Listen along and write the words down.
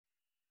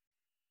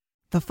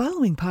The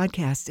following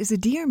podcast is a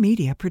Dear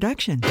Media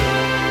production. Hey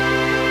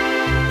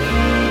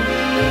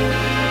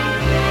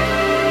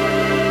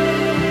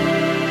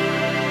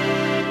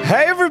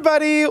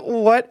everybody,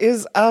 what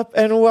is up?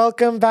 And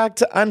welcome back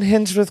to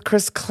Unhinged with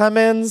Chris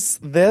Clemens.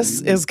 This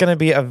is going to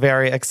be a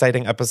very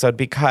exciting episode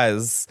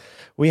because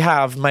we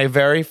have my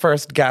very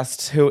first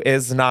guest who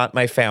is not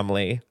my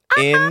family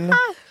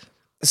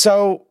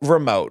so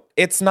remote.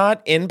 It's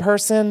not in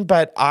person,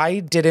 but I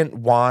didn't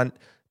want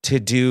to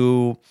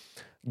do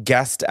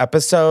guest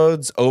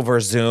episodes over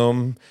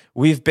Zoom.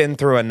 We've been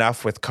through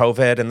enough with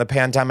COVID and the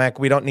pandemic.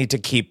 We don't need to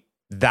keep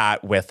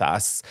that with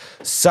us.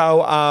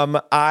 So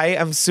I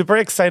am super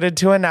excited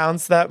to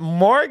announce that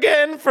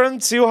Morgan from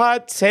Too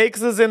Hot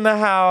Takes is in the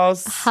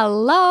house.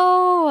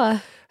 Hello.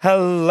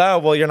 Hello.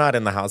 Well, you're not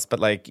in the house,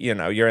 but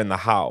you're in the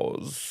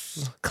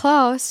house.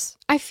 Close.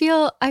 I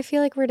feel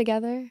like we're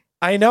together.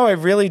 I know, I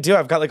really do.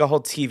 I've got like a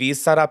whole TV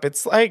set up.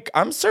 It's like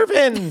I'm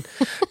serving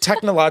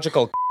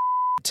technological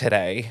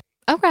today.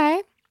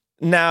 Okay.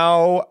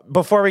 Now,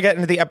 before we get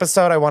into the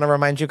episode, I want to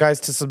remind you guys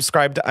to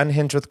subscribe to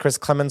Unhinged with Chris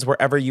Clemens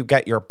wherever you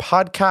get your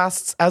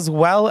podcasts, as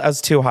well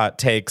as Too Hot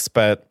Takes.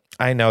 But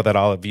I know that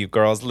all of you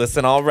girls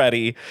listen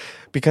already,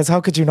 because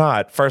how could you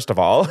not, first of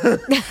all?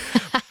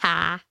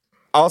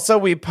 Also,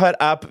 we put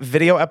up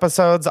video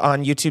episodes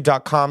on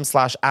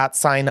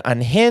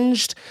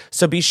youtube.com/@unhinged.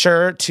 So be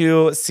sure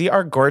to see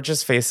our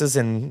gorgeous faces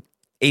in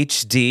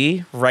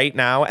HD right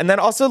now. And then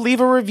also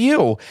leave a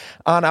review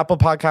on Apple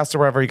Podcasts or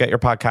wherever you get your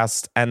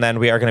podcasts. And then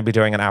we are going to be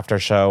doing an after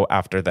show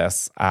after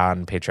this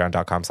on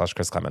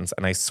patreon.com/Chris Clemens.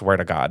 And I swear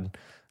to God,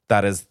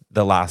 that is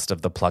the last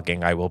of the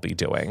plugging I will be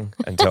doing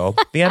until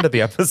the end of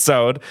the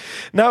episode.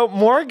 Now,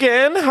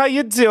 Morgan, how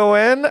you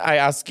doing? I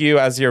ask you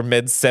as you're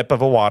mid-sip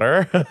of a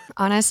water.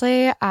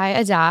 Honestly, I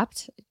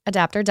adapt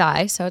or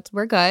die. So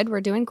we're good.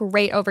 We're doing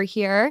great over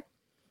here.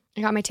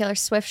 I got my Taylor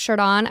Swift shirt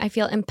on. I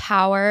feel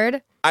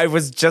empowered. I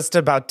was just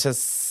about to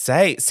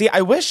say, see,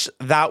 I wish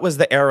that was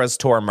the Eras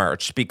Tour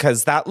merch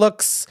because that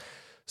looks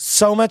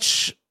so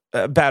much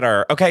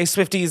better. Okay,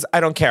 Swifties, I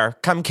don't care.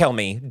 Come kill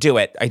me. Do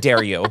it. I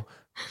dare you.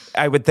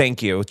 I would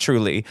thank you,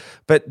 truly.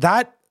 But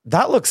that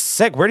looks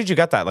sick. Where did you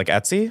get that? Like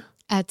Etsy?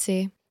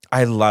 Etsy.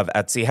 I love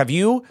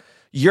Etsy.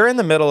 You're in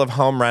the middle of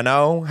home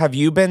reno. Have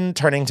you been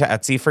turning to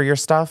Etsy for your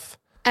stuff?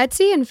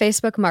 Etsy and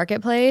Facebook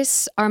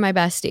Marketplace are my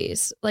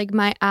besties, like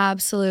my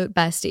absolute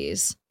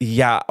besties.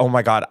 Yeah. Oh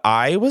my God.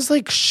 I was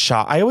like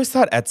shocked. I always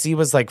thought Etsy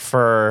was like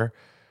for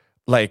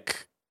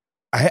like,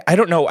 I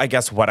don't know, I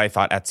guess what I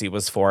thought Etsy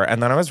was for.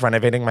 And then I was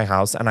renovating my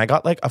house and I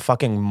got like a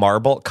fucking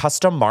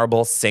custom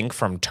marble sink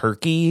from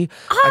Turkey.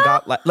 I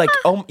got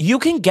you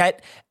can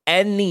get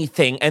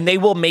anything and they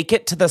will make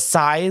it to the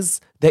size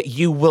that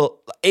you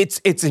will. It's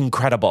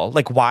incredible.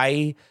 Like,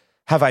 why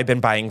have I been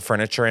buying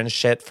furniture and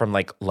shit from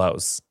like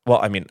Lowe's? Well,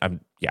 I mean,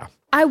 yeah.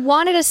 I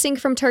wanted a sink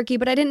from Turkey,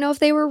 but I didn't know if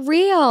they were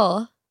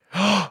real.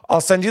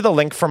 I'll send you the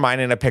link for mine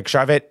and a picture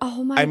of it.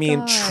 Oh my God. I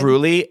mean,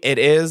 truly, it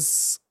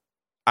is.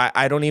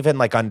 I don't even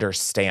like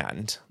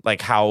understand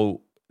like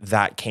how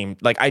that came.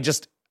 Like, I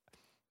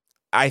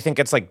think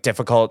it's like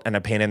difficult and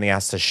a pain in the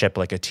ass to ship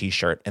like a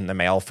t-shirt in the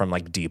mail from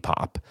like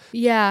Depop.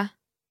 Yeah.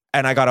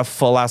 And I got a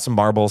full ass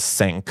marble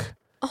sink.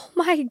 Oh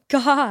my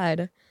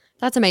God.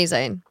 That's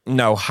amazing.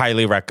 No,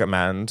 highly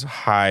recommend.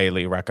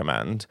 Highly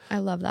recommend. I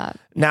love that.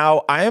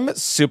 Now, I am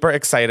super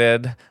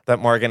excited that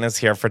Morgan is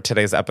here for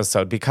today's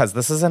episode because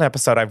this is an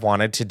episode I've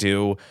wanted to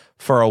do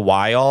for a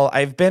while.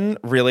 I've been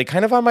really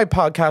kind of on my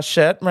podcast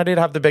shit. I'm ready to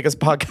have the biggest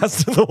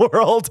podcast in the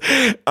world.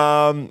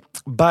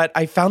 But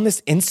I found this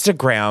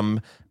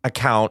Instagram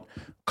account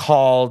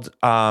called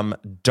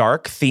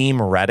Dark Theme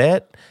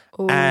Reddit.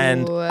 Ooh.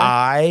 And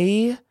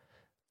I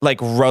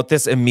wrote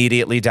this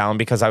immediately down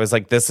because I was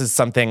like, this is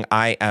something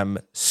I am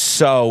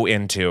so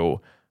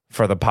into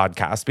for the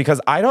podcast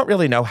because I don't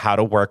really know how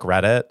to work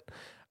Reddit.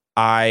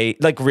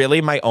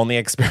 Really my only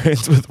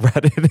experience with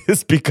Reddit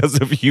is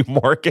because of you,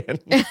 Morgan.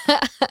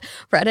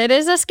 Reddit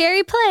is a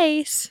scary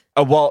place.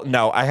 Well,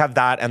 no, I have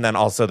that and then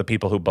also the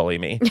people who bully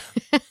me.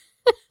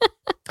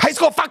 High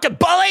school fucking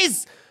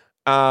bullies!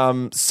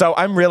 So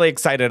I'm really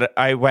excited.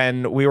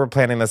 When we were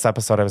planning this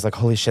episode, I was like,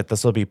 holy shit,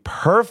 this will be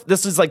perfect.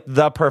 This is like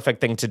the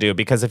perfect thing to do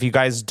because if you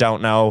guys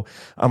don't know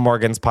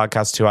Morgan's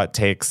podcast, Too Hot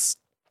Takes,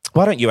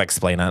 why don't you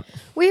explain it?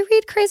 We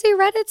read crazy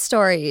Reddit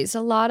stories,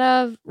 a lot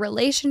of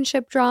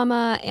relationship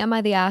drama, am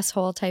I the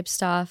asshole type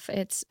stuff.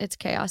 It's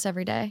chaos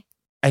every day.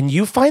 And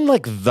you find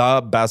like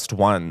the best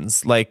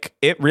ones. Like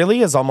it really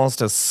is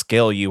almost a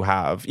skill you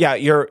have. Yeah,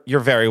 you're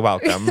very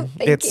welcome.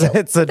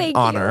 It's an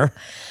honor.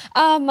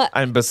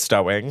 I'm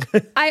bestowing.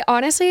 I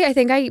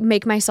think I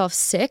make myself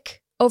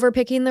sick over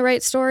picking the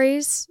right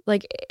stories.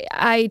 Like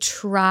I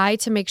try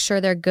to make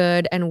sure they're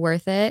good and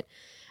worth it.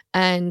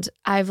 And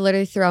I've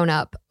literally thrown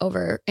up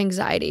over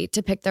anxiety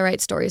to pick the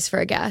right stories for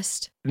a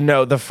guest.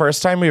 No, the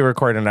first time we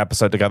recorded an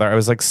episode together, I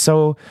was like,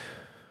 so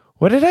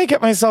what did I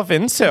get myself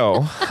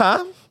into?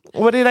 Huh?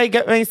 What did I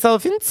get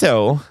myself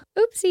into?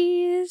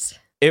 Oopsies.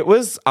 It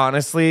was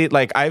honestly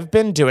like I've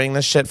been doing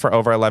this shit for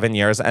over 11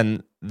 years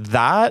and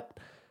that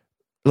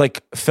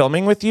like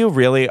filming with you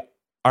really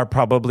are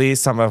probably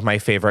some of my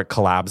favorite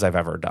collabs I've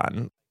ever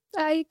done.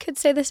 I could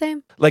say the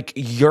same. Like,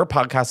 your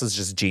podcast is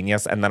just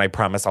genius, and then I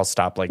promise I'll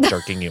stop like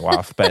jerking you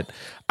off. But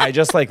I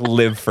just like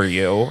live for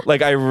you.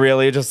 Like, I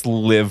really just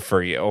live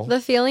for you.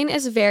 The feeling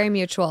is very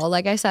mutual.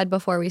 Like I said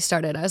before we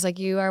started, I was like,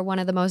 you are one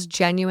of the most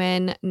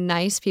genuine,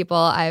 nice people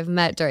I've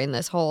met during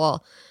this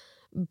whole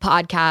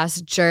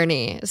podcast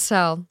journey.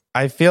 So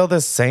I feel the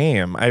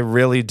same. I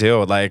really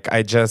do. Like,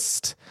 I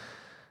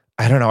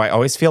don't know. I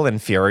always feel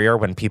inferior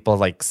when people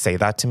like say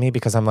that to me,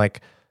 because I'm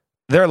like,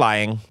 they're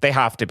lying. They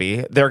have to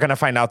be. They're going to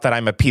find out that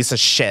I'm a piece of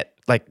shit,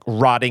 like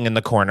rotting in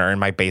the corner in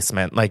my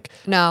basement. Like,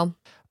 no.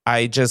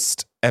 I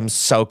just am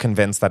so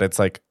convinced that it's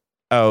like,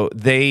 oh,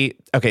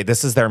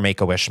 this is their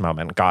Make-A-Wish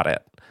moment. Got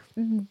it.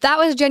 That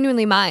was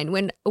genuinely mine.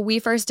 When we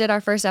first did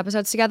our first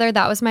episodes together,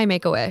 that was my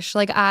Make-A-Wish.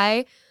 Like,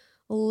 I've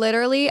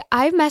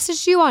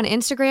messaged you on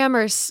Instagram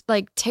or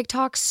like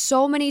TikTok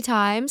so many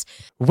times.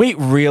 Wait,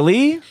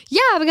 really?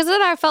 Yeah, because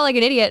then I felt like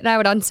an idiot and I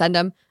would unsend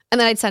them. And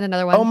then I'd send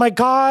another one. Oh my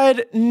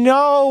God.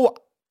 No.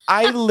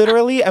 I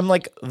literally am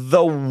like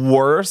the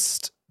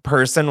worst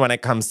person when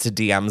it comes to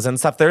DMs and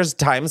stuff. There's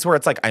times where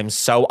it's like, I'm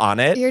so on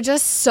it. You're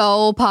just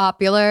so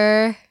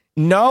popular.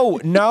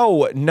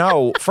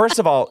 No. First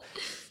of all,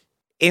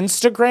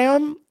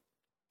 Instagram,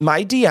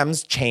 my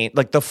DMs change.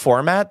 Like, the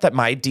format that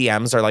my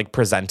DMs are like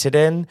presented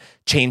in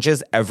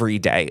changes every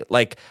day.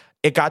 Like,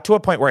 it got to a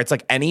point where it's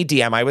like any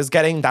DM I was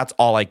getting, that's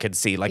all I could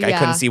see. Like, I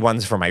couldn't see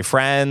ones for my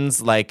friends.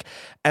 Like,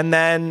 and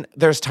then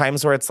there's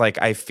times where it's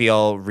like, I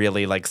feel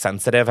really like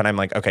sensitive and I'm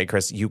like, okay,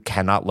 Chris, you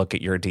cannot look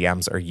at your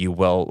DMs or you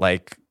will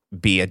like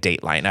be a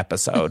Dateline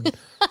episode.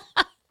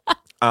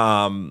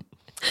 But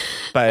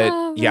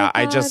yeah,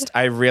 God.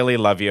 I really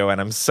love you.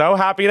 And I'm so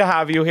happy to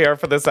have you here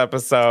for this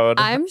episode.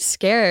 I'm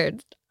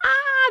scared.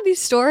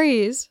 These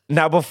stories.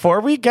 Now,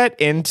 before we get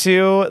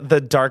into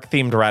the dark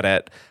themed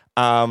Reddit,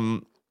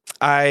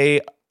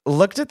 I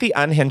looked at the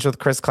Unhinged with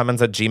Chris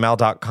Klemens at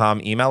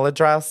gmail.com email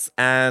address,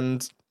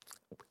 and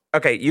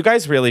okay, you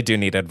guys really do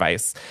need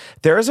advice.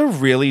 There is a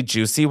really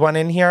juicy one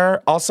in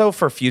here. Also,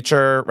 for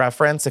future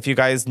reference, if you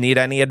guys need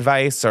any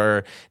advice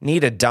or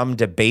need a dumb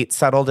debate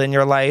settled in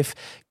your life,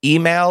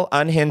 email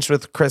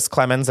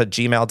unhingedwithchrisklemens at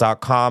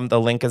gmail.com.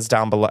 The link is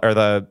down below, or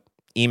the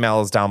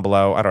email is down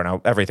below. I don't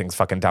know. Everything's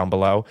fucking down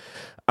below.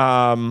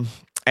 And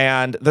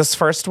this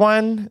first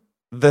one,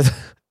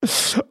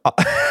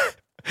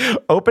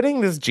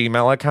 opening this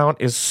Gmail account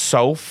is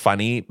so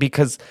funny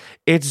because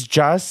it's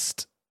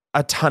just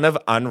a ton of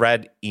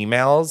unread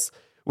emails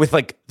with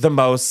like the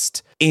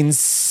most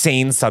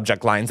insane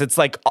subject lines. It's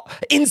like,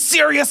 in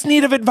serious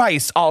need of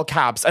advice, all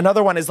caps.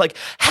 Another one is like,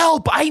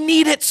 help, I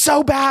need it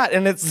so bad.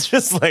 And it's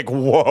just like,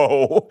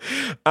 whoa.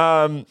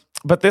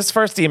 But this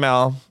first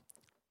email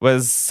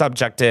was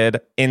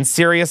subjected, in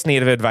serious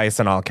need of advice,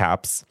 in all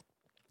caps.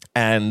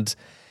 And,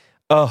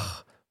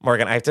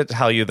 Morgan, I have to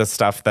tell you the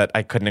stuff that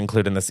I couldn't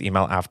include in this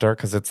email after,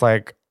 because it's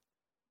like,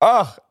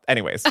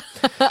 anyways.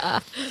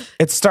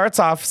 It starts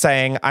off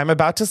saying, I'm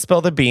about to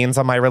spill the beans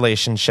on my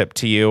relationship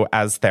to you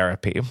as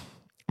therapy.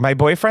 My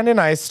boyfriend and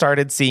I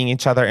started seeing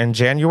each other in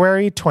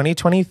January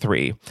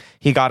 2023.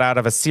 He got out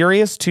of a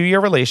serious 2-year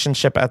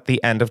relationship at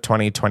the end of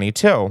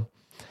 2022.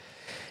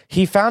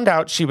 He found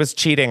out she was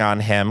cheating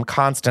on him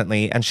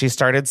constantly, and she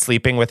started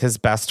sleeping with his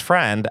best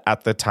friend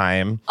at the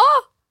time.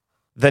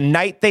 The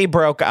night they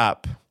broke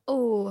up.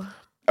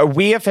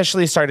 We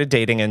officially started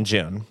dating in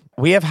June.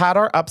 We have had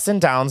our ups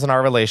and downs in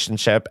our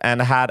relationship and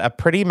had a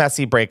pretty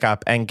messy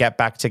breakup and get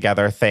back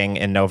together thing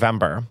in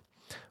November.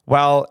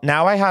 Well,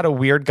 now I had a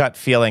weird gut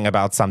feeling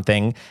about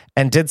something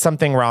and did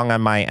something wrong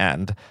on my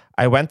end.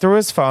 I went through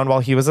his phone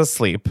while he was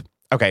asleep.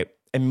 Okay,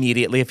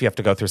 immediately if you have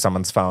to go through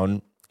someone's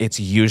phone, it's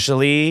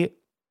usually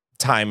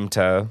time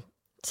to...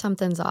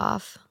 Something's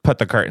off. Put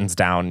the curtains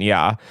down,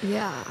 yeah.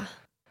 Yeah.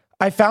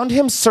 I found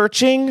him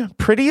searching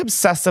pretty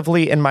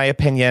obsessively, in my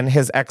opinion,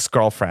 his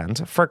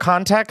ex-girlfriend. For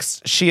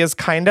context, she is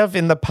kind of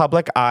in the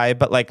public eye,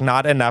 but like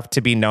not enough to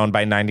be known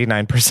by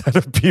 99%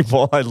 of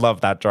people. I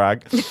love that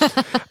drag.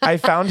 I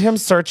found him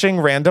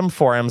searching random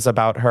forums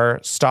about her,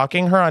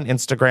 stalking her on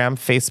Instagram,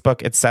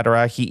 Facebook,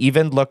 etc. He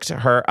even looked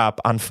her up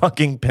on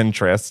fucking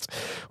Pinterest.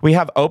 We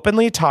have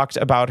openly talked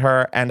about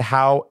her and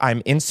how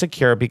I'm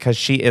insecure because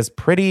she is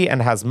pretty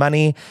and has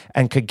money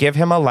and could give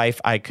him a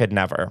life I could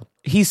never.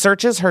 He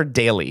searches her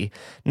daily,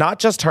 not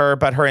just her,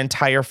 but her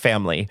entire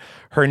family,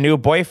 her new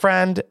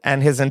boyfriend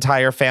and his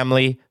entire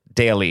family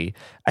daily.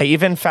 I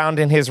even found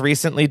in his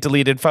recently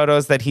deleted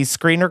photos that he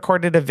screen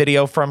recorded a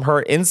video from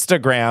her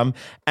Instagram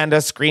and a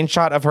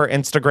screenshot of her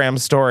Instagram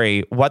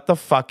story. What the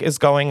fuck is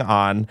going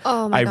on?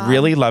 Oh my God. I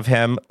really love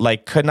him.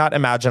 Like, could not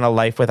imagine a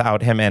life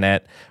without him in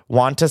it.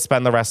 Want to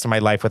spend the rest of my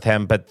life with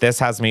him, but this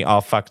has me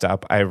all fucked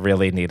up. I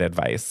really need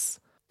advice.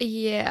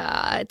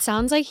 Yeah, it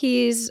sounds like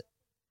he's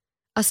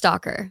a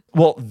stalker.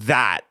 Well,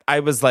 that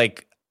I was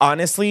like,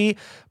 honestly,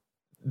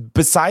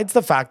 besides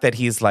the fact that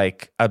he's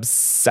like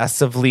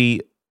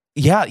obsessively,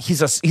 yeah,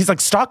 he's like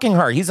stalking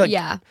her. He's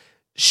like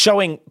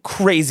showing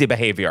crazy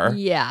behavior.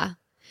 Yeah.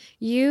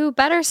 You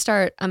better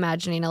start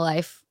imagining a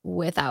life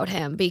without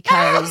him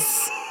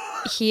because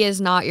he is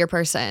not your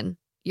person.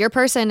 Your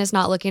person is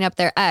not looking up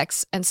their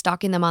ex and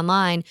stalking them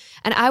online.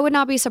 And I would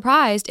not be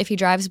surprised if he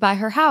drives by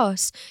her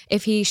house,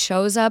 if he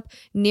shows up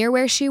near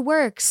where she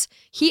works.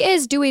 He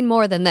is doing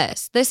more than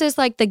this. This is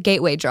like the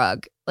gateway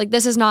drug. Like,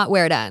 this is not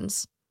where it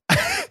ends.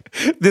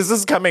 This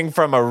is coming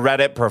from a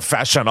Reddit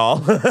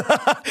professional.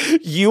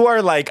 You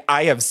are like,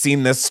 I have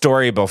seen this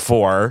story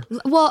before.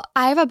 Well,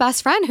 I have a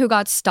best friend who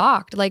got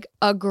stalked like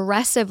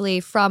aggressively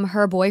from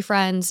her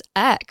boyfriend's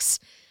ex.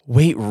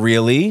 Wait,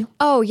 really?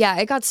 Oh, yeah.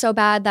 It got so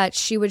bad that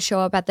she would show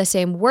up at the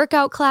same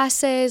workout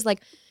classes.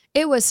 Like,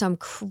 it was some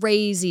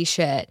crazy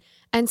shit.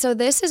 And so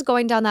this is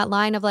going down that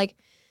line of like,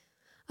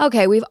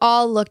 okay, we've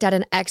all looked at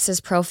an ex's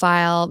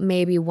profile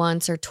maybe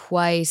once or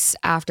twice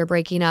after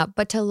breaking up,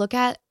 but to look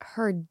at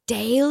her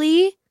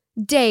daily,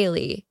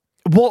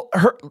 Well,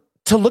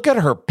 to look at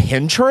her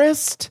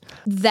Pinterest,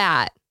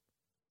 that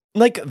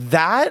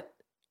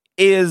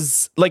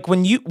is like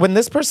when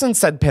this person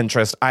said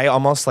Pinterest, I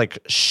almost like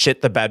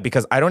shit the bed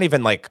because I don't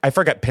even like, I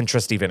forget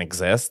Pinterest even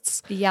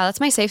exists. Yeah, that's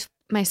my safe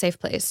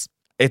place.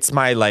 It's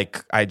my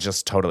like, I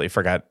just totally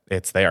forget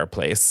it's their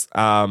place.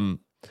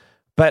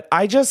 But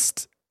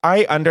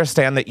I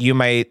understand that you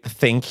might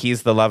think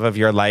he's the love of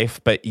your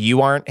life, but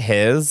you aren't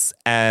his.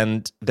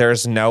 And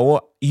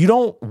you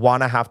don't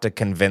want to have to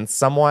convince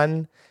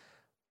someone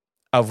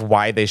of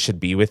why they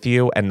should be with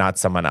you and not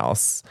someone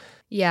else.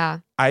 Yeah.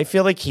 I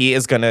feel like he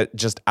is going to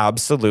just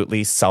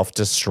absolutely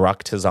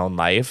self-destruct his own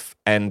life,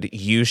 and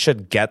you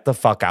should get the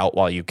fuck out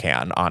while you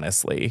can,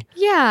 honestly.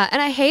 Yeah.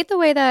 And I hate the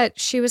way that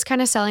she was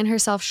kind of selling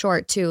herself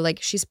short too.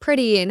 Like, she's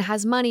pretty and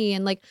has money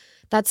and like,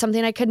 that's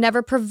something I could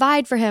never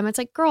provide for him. It's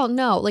like, girl,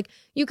 no, like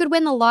you could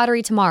win the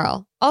lottery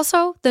tomorrow.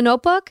 Also, The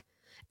Notebook,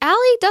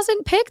 Allie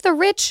doesn't pick the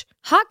rich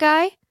hot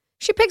guy.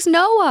 She picks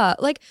Noah.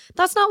 Like,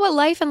 that's not what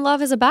life and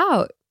love is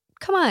about.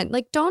 Come on,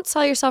 like, don't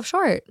sell yourself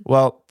short.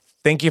 Well,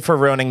 thank you for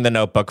ruining The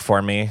Notebook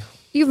for me.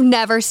 You've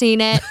never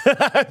seen it?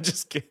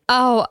 Just kidding.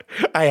 Oh.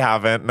 I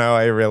haven't. No,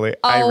 I really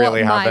haven't.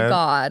 Oh my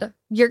God.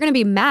 You're going to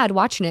be mad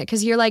watching it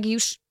because you're like,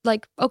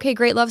 okay,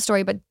 great love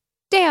story, but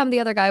damn, the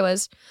other guy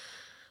was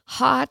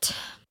hot.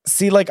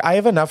 See, like, I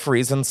have enough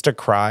reasons to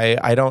cry.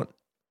 I don't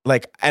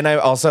like, and I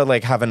also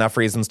like have enough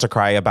reasons to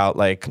cry about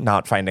like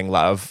not finding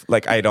love.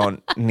 Like, I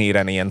don't need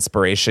any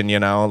inspiration, you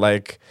know?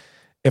 Like,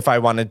 if I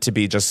wanted to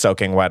be just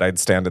soaking wet, I'd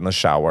stand in the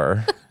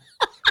shower.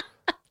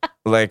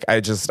 Like, I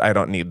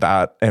don't need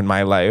that in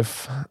my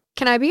life.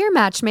 Can I be your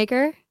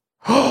matchmaker?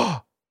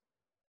 I'll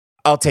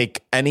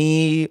take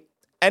any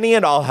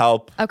and all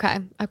help. Okay,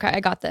 I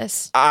got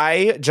this.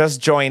 I just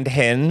joined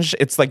Hinge.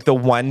 It's like the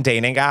one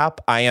dating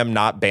app I am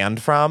not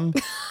banned from.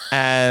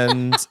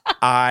 And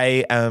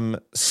I am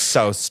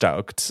so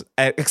stoked.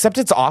 Except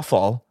it's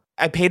awful.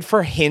 I paid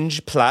for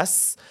Hinge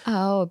Plus.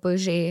 Oh,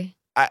 bougie.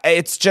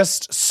 It's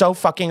just so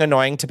fucking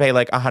annoying to pay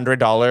like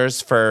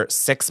 $100 for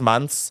 6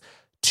 months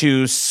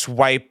to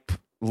swipe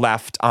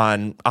left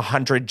on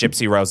 100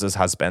 Gypsy Rose's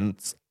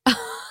husbands.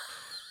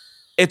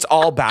 It's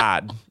all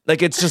bad.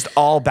 Like, it's just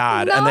all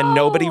bad. No. And then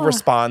nobody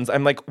responds.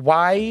 I'm like,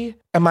 why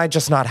am I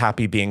just not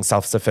happy being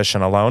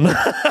self-sufficient alone?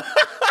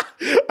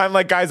 I'm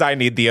like, guys, I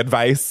need the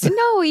advice.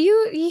 No,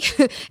 you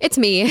it's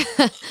me.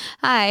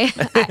 Hi.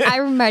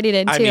 I'm ready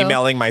to too. I'm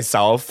emailing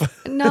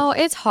myself. No,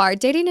 it's hard.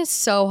 Dating is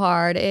so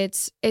hard.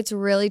 It's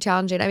really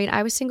challenging. I mean,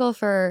 I was single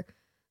for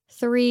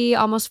 3,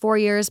 almost 4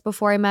 years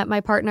before I met my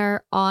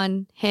partner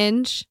on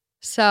Hinge.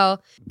 So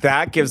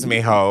that gives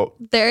me hope.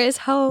 There is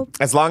hope.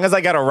 As long as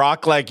I get a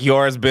rock like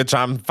yours, bitch,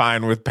 I'm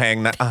fine with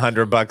paying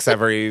 $100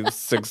 every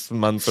 6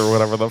 months or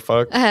whatever the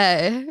fuck.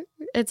 Hey,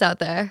 it's out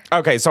there.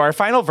 Okay, so our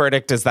final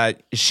verdict is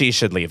that she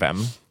should leave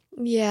him.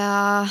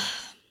 Yeah.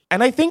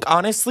 And I think,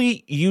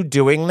 honestly, you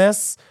doing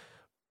this,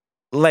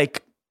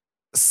 like,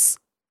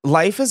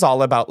 life is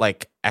all about,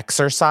 like,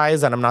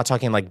 exercise. And I'm not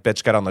talking, like,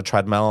 bitch, get on the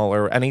treadmill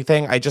or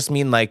anything. I just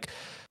mean, like,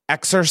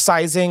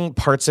 exercising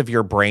parts of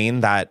your brain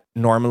that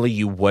normally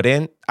you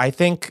wouldn't. I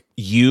think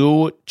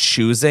you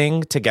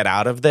choosing to get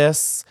out of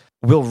this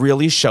will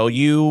really show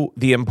you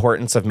the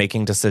importance of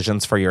making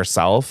decisions for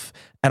yourself.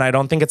 And I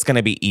don't think it's going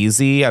to be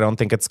easy. I don't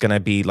think it's going to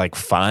be like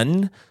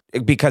fun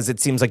because it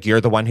seems like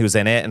you're the one who's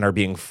in it and are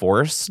being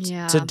forced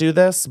to do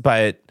this.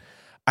 But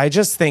I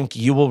just think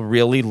you will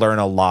really learn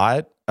a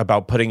lot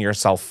about putting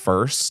yourself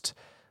first,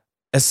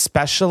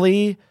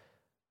 especially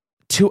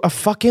to a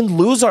fucking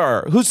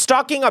loser who's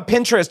stalking a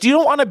Pinterest. You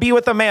don't want to be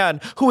with a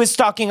man who is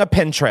stalking a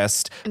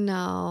Pinterest.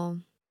 No.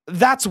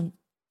 That's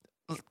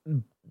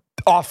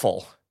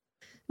awful.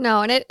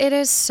 No, and it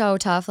is so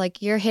tough.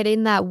 Like, you're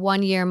hitting that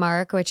 1 year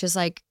mark, which is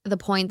like the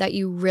point that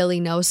you really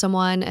know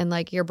someone and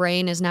like your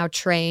brain is now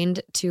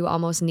trained to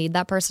almost need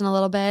that person a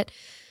little bit.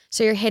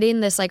 So you're hitting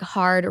this like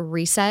hard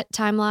reset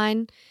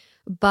timeline,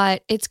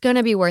 but it's going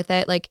to be worth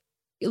it. Like,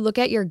 look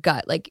at your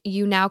gut. Like,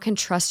 you now can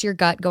trust your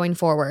gut going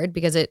forward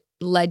because it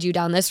led you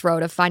down this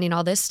road of finding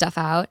all this stuff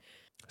out.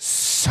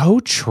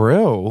 So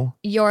true.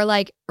 Your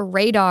like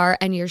radar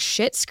and your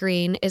shit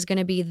screen is going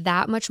to be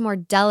that much more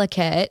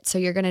delicate. So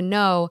you're going to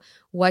know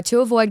what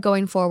to avoid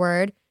going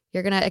forward.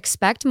 You're going to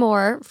expect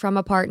more from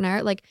a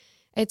partner. Like,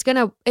 It's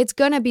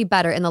gonna be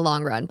better in the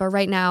long run, but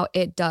right now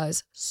it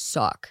does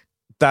suck.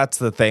 That's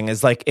the thing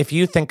is like, if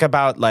you think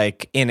about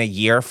like in a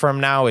year from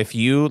now, if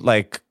you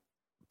like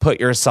put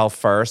yourself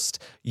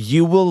first,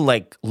 you will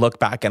like look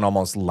back and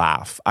almost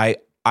laugh. I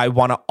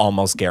want to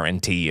almost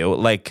guarantee you.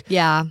 Like,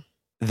 Yeah.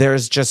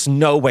 there's just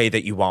no way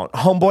that you won't.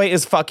 Homeboy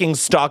is fucking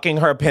stalking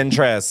her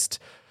Pinterest,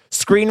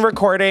 screen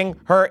recording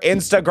her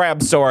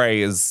Instagram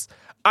stories.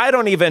 I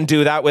don't even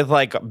do that with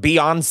like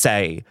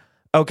Beyonce.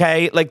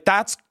 Okay? Like,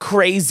 that's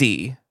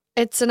crazy.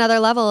 It's another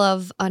level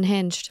of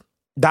unhinged.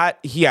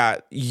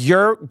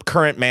 Your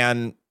current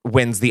man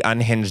wins the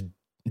unhinged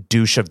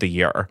douche of the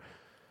year.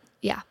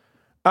 Yeah.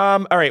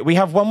 All right, we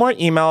have one more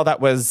email that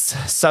was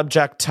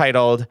subject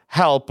titled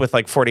help with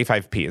like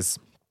 45 Ps.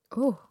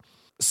 Ooh.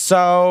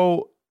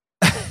 So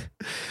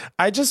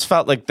I just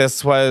felt like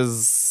this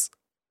was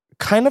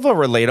kind of a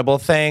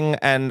relatable thing.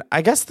 And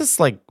I guess this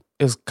like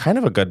is kind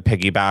of a good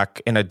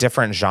piggyback in a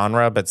different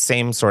genre, but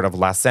same sort of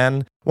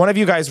lesson. One of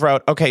you guys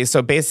wrote, okay,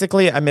 so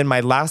basically I'm in my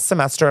last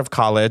semester of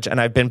college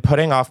and I've been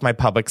putting off my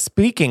public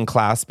speaking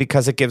class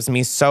because it gives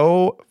me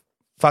so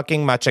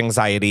fucking much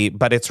anxiety,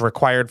 but it's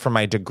required for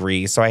my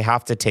degree, so I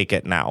have to take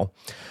it now.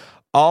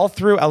 All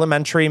through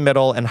elementary,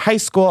 middle, and high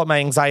school, my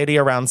anxiety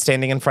around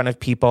standing in front of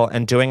people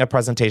and doing a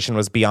presentation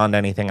was beyond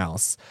anything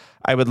else.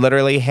 I would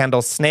literally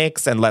handle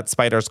snakes and let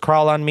spiders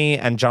crawl on me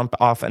and jump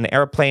off an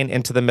airplane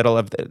into the middle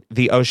of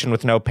the ocean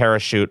with no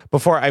parachute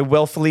before I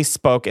willfully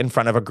spoke in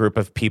front of a group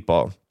of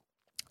people.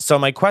 So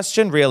my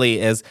question really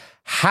is,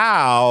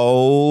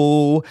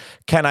 how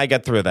can I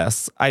get through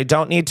this? I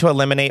don't need to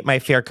eliminate my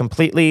fear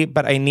completely,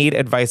 but I need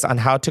advice on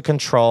how to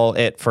control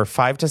it for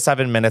 5 to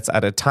 7 minutes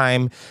at a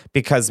time,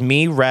 because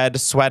me, red,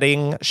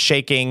 sweating,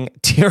 shaking,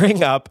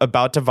 tearing up,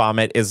 about to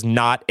vomit is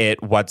not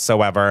it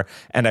whatsoever,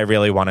 and I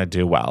really want to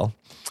do well.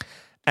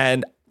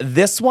 And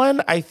this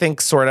one, I think,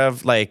 sort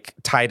of like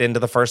tied into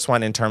the first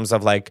one in terms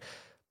of like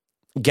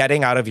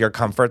getting out of your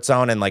comfort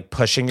zone and like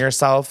pushing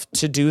yourself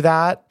to do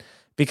that.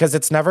 Because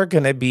it's never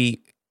going to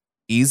be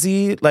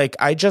easy. Like,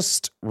 I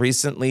just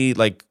recently,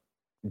 like,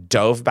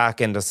 dove back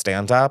into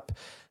stand-up,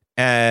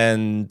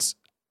 and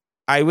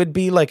I would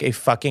be, like, a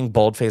fucking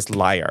bold-faced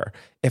liar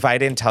if I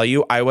didn't tell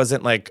you I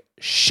wasn't, like,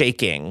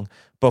 shaking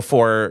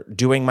before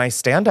doing my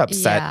stand-up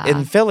set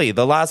in Philly,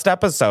 the last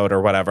episode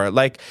or whatever.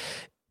 Like,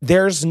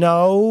 there's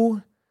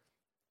no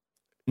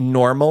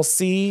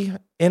normalcy,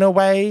 in a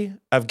way,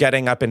 of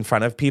getting up in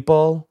front of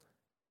people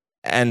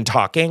and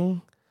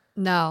talking.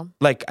 No.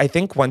 Like, I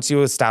think once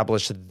you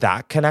establish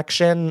that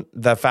connection,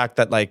 the fact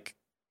that like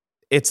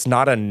it's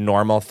not a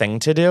normal thing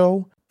to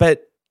do,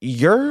 but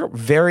you're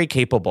very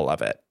capable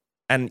of it.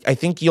 And I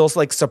think you'll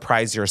like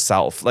surprise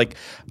yourself. Like,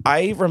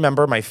 I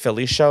remember my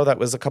Philly show that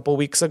was a couple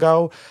weeks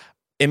ago.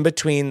 In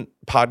between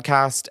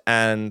podcast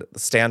and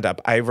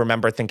stand-up, I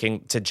remember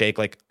thinking to Jake,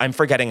 like, I'm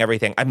forgetting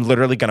everything. I'm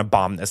literally going to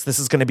bomb this. This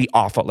is going to be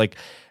awful. Like,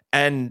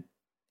 and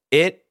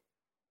it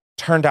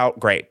turned out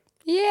great.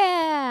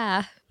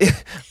 Yeah.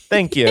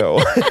 Thank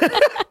you.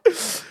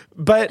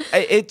 But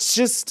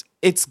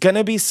it's going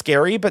to be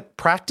scary, but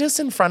practice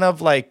in front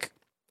of like,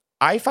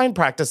 I find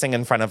practicing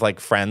in front of like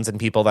friends and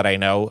people that I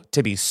know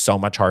to be so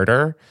much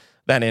harder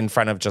than in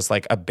front of just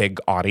like a big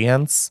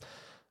audience.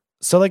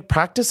 So like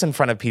practice in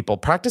front of people,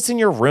 practice in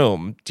your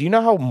room. Do you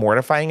know how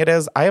mortifying it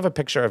is? I have a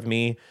picture of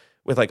me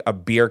with like a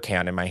beer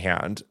can in my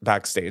hand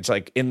backstage,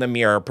 like in the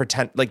mirror,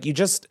 pretend like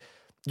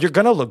you're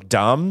going to look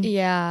dumb.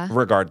 Yeah.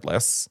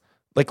 Regardless.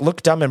 Like,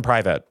 look dumb in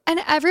private. And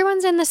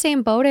everyone's in the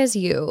same boat as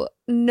you.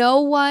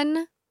 No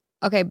one,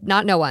 okay,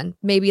 not no one,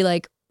 maybe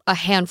like a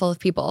handful of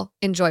people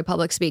enjoy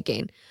public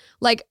speaking.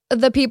 Like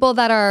the people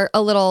that are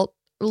a little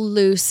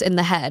loose in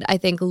the head, I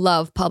think,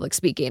 love public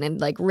speaking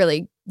and like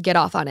really get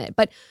off on it.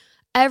 But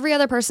every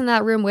other person in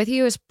that room with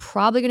you is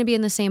probably going to be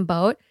in the same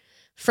boat.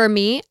 For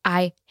me,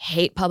 I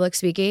hate public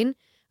speaking.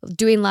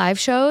 Doing live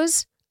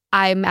shows,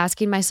 I'm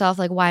asking myself,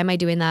 like, why am I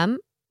doing them?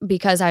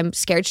 Because I'm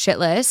scared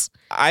shitless.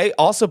 I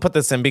also put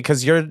this in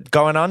because you're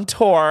going on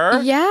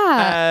tour.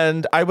 Yeah.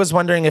 And I was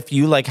wondering if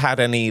you like had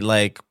any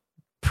like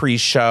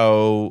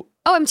pre-show.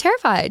 Oh, I'm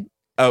terrified.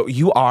 Oh,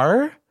 you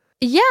are?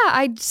 Yeah.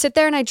 I sit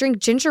there and I drink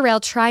ginger ale,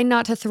 trying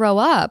not to throw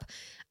up.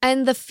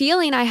 And the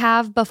feeling I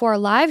have before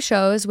live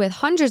shows with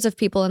hundreds of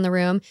people in the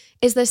room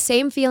is the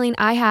same feeling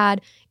I had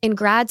in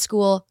grad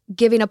school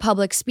giving a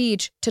public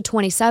speech to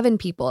 27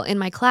 people in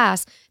my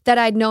class that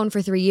I'd known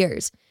for 3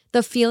 years.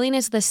 The feeling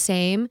is the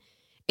same.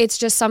 It's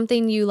just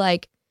something you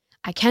like,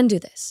 I can do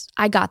this.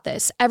 I got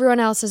this. Everyone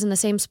else is in the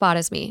same spot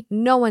as me.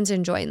 No one's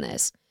enjoying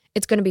this.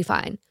 It's going to be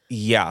fine.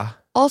 Yeah.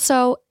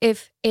 Also,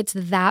 if it's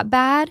that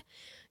bad,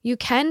 you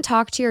can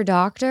talk to your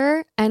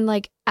doctor and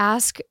like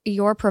ask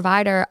your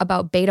provider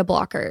about beta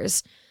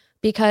blockers,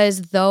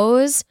 because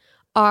those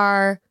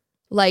are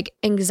like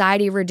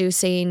anxiety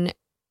reducing.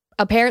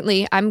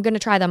 Apparently, I'm going to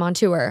try them on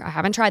tour. I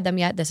haven't tried them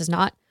yet. This is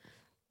not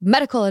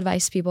medical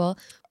advice, people.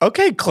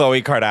 Okay,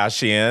 Khloe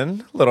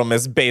Kardashian, little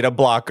Miss Beta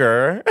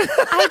Blocker.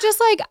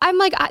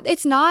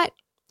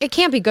 It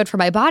can't be good for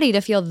my body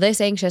to feel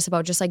this anxious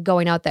about just like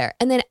going out there.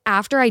 And then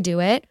after I do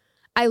it,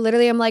 I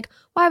literally am like,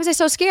 why was I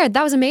so scared?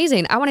 That was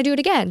amazing. I want to do it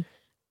again.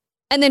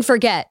 And then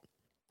forget.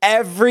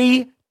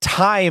 Every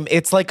time.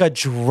 It's like a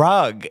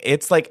drug.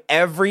 It's like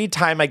every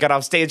time I get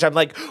off stage, I'm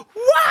like,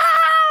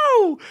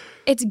 wow.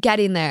 It's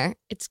getting there.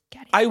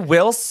 I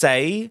will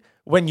say,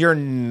 when you're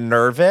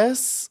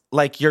nervous,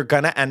 like you're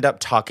going to end up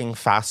talking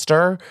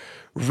faster,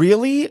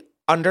 really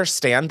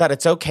understand that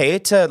it's okay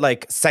to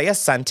like say a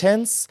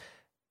sentence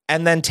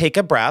and then take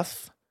a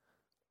breath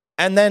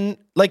and then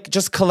like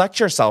just collect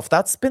yourself.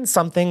 That's been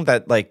something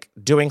that like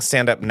doing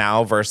stand-up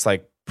now versus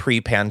like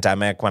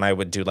pre-pandemic when I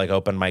would do like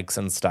open mics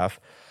and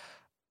stuff,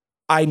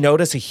 I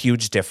notice a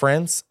huge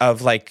difference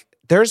of like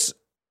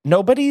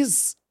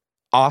nobody's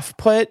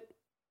off-put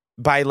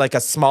by like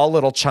a small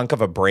little chunk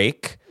of a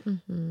break.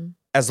 Mm-hmm.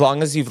 As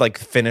long as you've like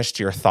finished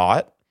your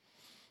thought.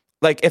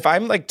 Like if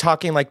I'm like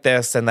talking like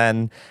this and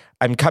then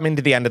I'm coming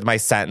to the end of my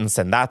sentence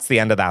and that's the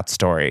end of that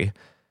story.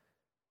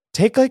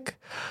 Take like,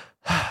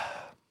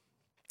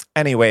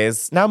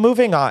 anyways, now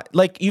moving on.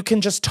 Like you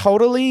can just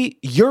totally,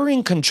 you're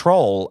in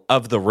control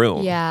of the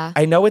room. Yeah.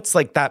 I know it's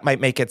like that might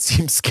make it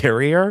seem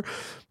scarier,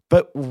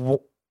 but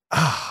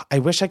I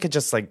wish I could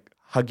just like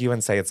hug you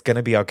and say it's going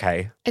to be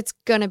okay. It's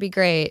going to be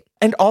great.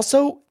 And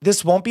also,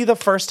 this won't be the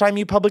first time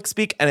you public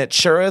speak, and it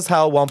sure as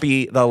hell won't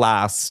be the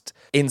last.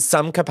 In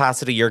some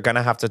capacity, you're going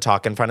to have to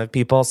talk in front of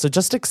people. So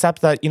just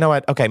accept that, you know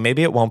what? Okay,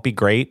 maybe it won't be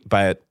great,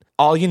 but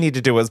all you need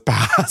to do is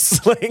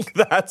pass. Like,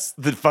 that's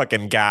the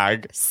fucking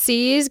gag.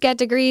 C's get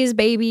degrees,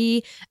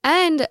 baby.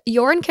 And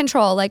you're in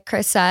control, like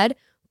Chris said,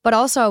 but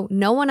also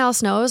no one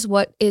else knows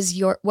what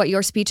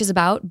your speech is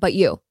about but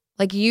you.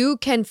 Like you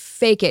can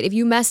fake it. If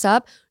you mess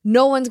up,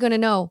 no one's going to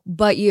know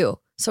but you.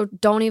 So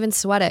don't even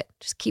sweat it.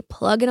 Just keep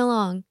plugging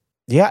along.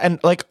 Yeah,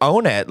 and like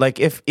own it. Like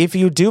if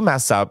you do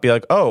mess up, be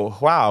like, oh,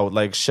 wow,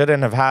 like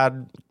shouldn't have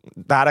had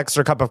that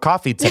extra cup of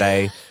coffee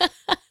today.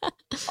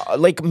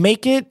 Like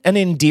make it an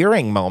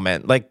endearing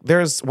moment. Like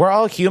we're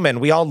all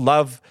human. We all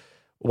love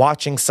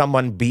watching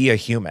someone be a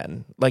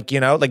human. Like, you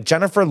know, like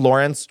Jennifer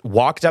Lawrence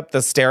walked up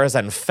the stairs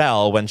and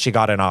fell when she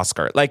got an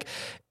Oscar. Like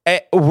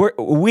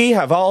we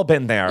have all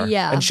been there.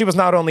 Yeah. And she was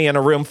not only in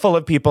a room full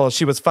of people,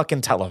 she was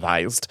fucking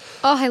televised.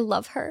 Oh, I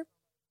love her.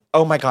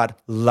 Oh my God,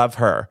 love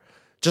her.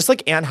 Just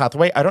like Anne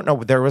Hathaway, I don't know,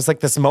 there was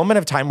like this moment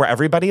of time where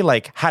everybody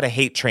like had a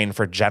hate train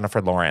for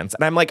Jennifer Lawrence.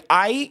 And I'm like,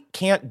 I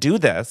can't do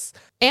this.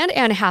 And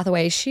Anne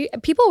Hathaway,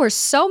 people were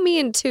so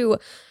mean to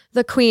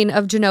the Queen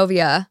of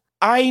Genovia.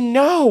 I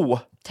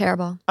know.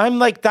 Terrible. I'm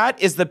like,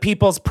 that is the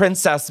people's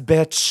princess,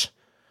 bitch.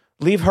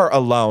 Leave her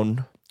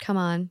alone. Come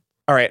on.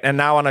 All right, and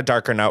now on a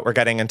darker note, we're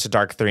getting into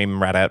dark theme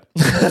Reddit.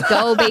 Let's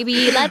go,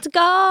 baby. Let's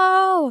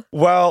go.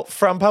 Well,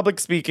 from public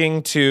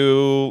speaking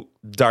to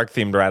dark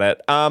themed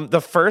Reddit.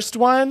 The first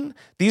one,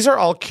 these are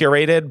all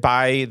curated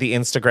by the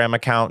Instagram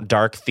account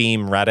Dark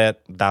Theme Reddit.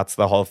 That's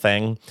the whole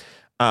thing.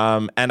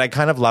 And I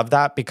kind of love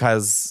that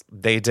because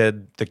they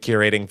did the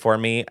curating for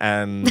me,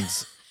 and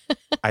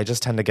I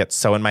just tend to get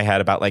so in my head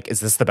about like, is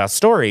this the best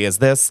story? Is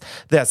this?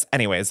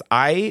 Anyways,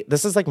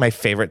 this is like my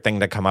favorite thing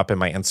to come up in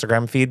my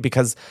Instagram feed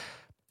because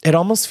it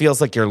almost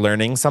feels like you're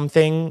learning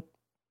something,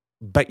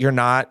 but you're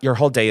not. Your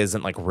whole day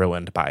isn't like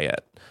ruined by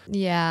it.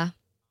 Yeah.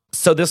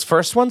 So this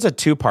first one's a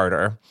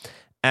two-parter,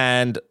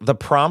 and the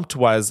prompt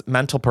was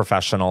mental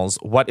professionals.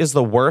 What is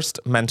the worst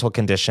mental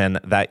condition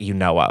that you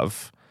know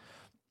of?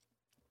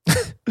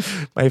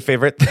 My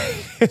favorite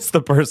thing is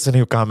the person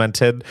who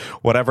commented,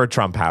 whatever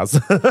Trump has.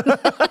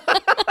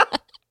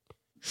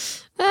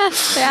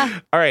 Yeah.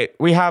 All right.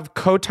 We have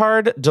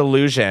Cotard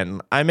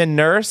delusion. I'm a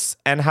nurse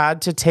and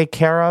had to take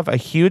care of a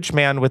huge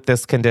man with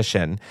this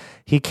condition.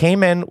 He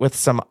came in with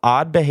some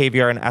odd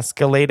behavior and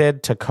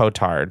escalated to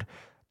Cotard.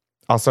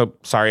 Also,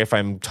 sorry if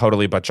I'm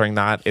totally butchering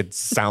that. It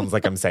sounds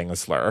like I'm saying a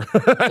slur.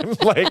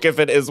 Like, if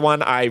it is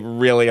one, I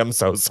really am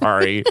so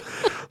sorry.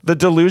 The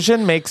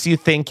delusion makes you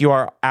think you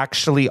are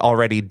actually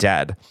already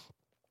dead.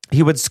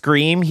 He would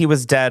scream he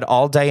was dead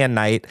all day and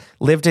night,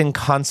 lived in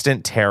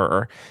constant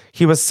terror.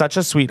 He was such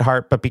a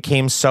sweetheart, but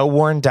became so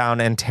worn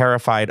down and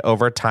terrified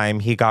over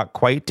time, he got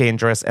quite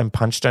dangerous and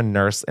punched a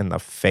nurse in the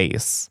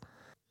face.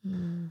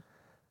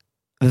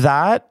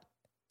 That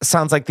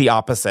sounds like the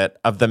opposite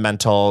of the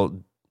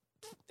mental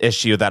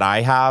issue that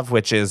I have,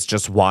 which is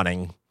just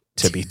wanting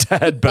to be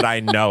dead, but I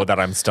know that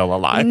I'm still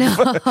alive. No.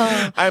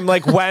 I'm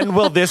like, when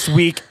will this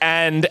week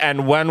end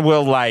and when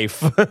will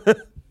life?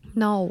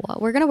 No,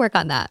 we're going to work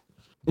on that.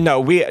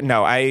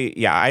 I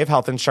have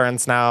health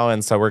insurance now,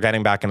 and so we're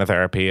getting back into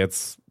therapy.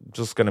 It's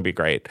just going to be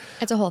great.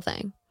 It's a whole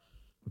thing.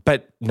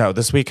 But no,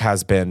 this week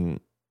has been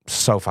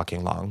so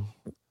fucking long.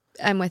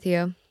 I'm with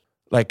you.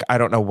 Like, I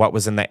don't know what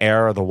was in the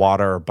air or the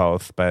water or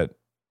both, but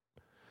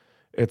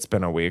it's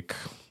been a week.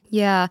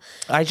 Yeah.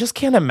 I just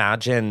can't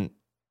imagine,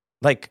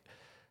 like,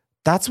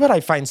 that's what I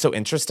find so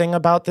interesting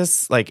about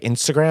this, like,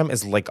 Instagram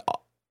is, like,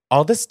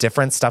 all this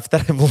different stuff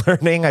that I'm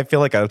learning. I feel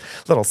like a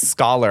little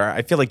scholar.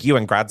 I feel like you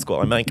in grad school.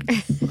 I'm like,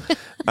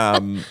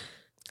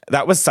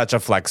 that was such a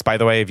flex, by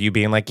the way, of you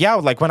being like, yeah,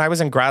 like, when I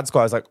was in grad school,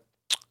 I was like,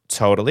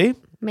 totally.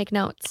 Make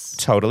notes.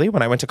 Totally.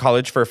 When I went to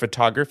college for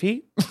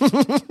photography.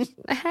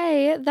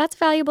 Hey, that's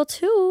valuable,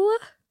 too.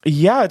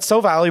 Yeah, it's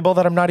so valuable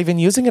that I'm not even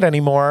using it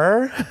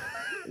anymore.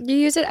 You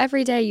use it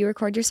every day. You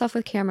record yourself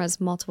with cameras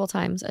multiple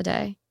times a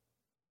day.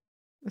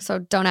 So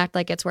don't act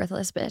like it's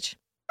worthless, bitch.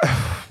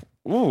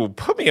 Ooh,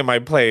 put me in my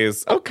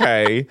place.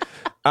 Okay.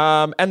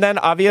 And then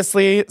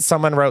obviously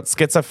someone wrote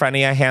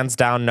schizophrenia, hands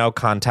down, no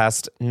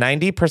contest.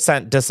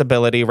 90%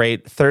 disability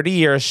rate, 30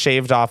 years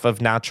shaved off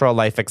of natural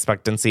life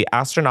expectancy,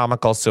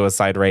 astronomical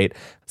suicide rate.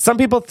 Some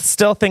people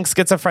still think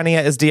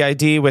schizophrenia is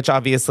DID, which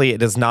obviously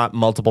it is not,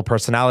 multiple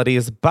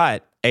personalities,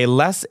 but a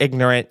less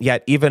ignorant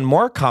yet even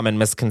more common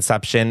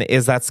misconception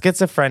is that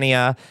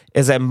schizophrenia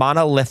is a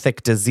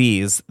monolithic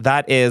disease.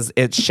 That is,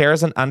 it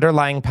shares an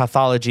underlying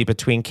pathology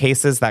between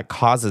cases that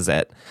causes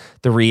it.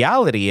 The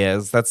reality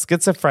is that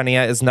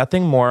schizophrenia is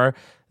nothing more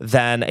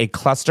than a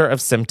cluster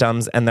of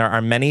symptoms, and there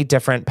are many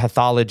different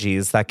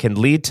pathologies that can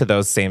lead to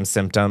those same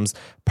symptoms.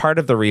 Part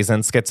of the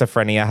reason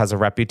schizophrenia has a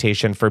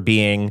reputation for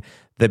being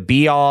the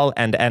be-all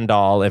and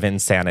end-all of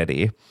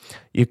insanity.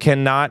 You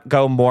cannot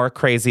go more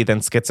crazy than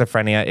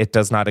schizophrenia. It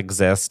does not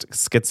exist.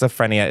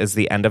 Schizophrenia is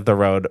the end of the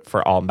road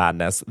for all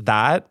madness.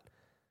 That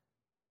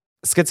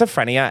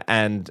schizophrenia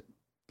and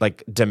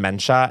like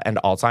dementia and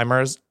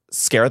Alzheimer's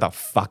scare the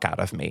fuck out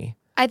of me.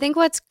 I think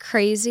what's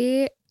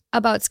crazy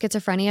about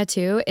schizophrenia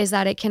too is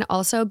that it can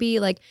also be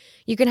like,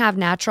 you can have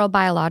natural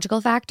biological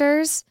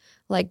factors,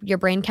 like your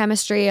brain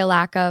chemistry, a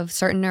lack of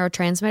certain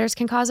neurotransmitters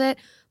can cause it,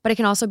 but it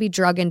can also be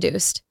drug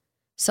induced.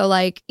 So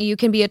like you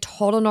can be a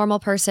total normal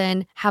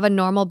person, have a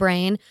normal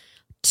brain,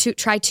 to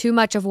try too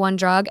much of one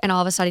drug, and all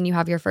of a sudden you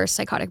have your first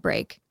psychotic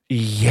break.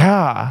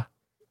 Yeah.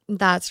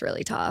 That's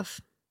really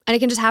tough. And it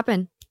can just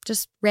happen,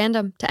 just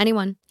random to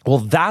anyone. Well,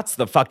 that's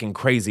the fucking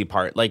crazy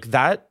part. Like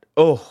that,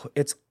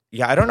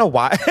 yeah, I don't know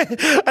why.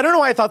 I don't know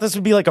why I thought this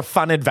would be like a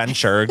fun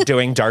adventure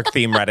doing dark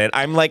theme Reddit.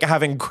 I'm like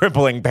having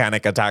crippling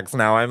panic attacks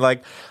now. I'm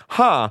like,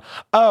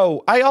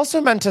 Oh, I also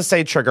meant to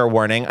say trigger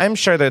warning. I'm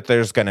sure that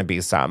there's going to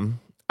be some.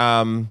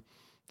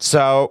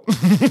 So,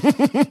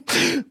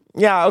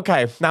 yeah,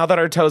 okay. Now that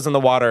our toes in the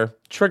water,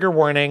 trigger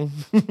warning.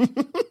 Do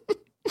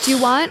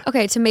you want,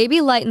 to maybe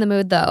lighten the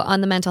mood though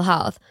on the mental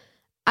health.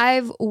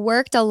 I've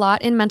worked a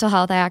lot in mental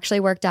health. I actually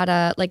worked at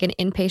an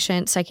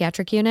inpatient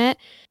psychiatric unit.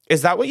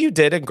 Is that what you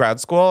did in grad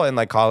school and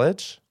like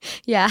college?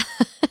 Yeah.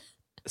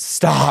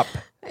 Stop.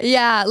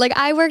 Yeah, like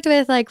I worked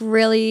with like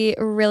really,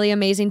 really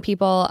amazing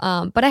people.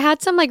 But I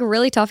had some like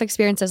really tough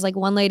experiences. Like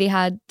one lady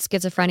had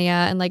schizophrenia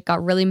and like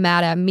got really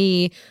mad at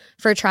me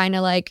for trying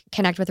to like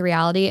connect with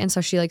reality. And so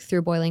she like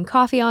threw boiling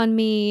coffee on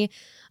me.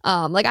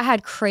 Like I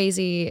had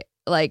crazy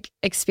like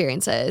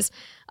experiences.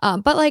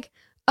 But like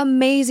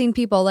amazing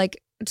people,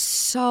 like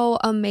so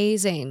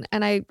amazing.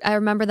 And I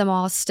remember them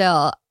all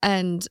still.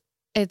 And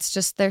it's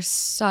just, they're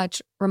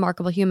such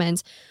remarkable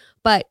humans.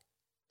 But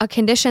a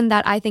condition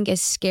that I think is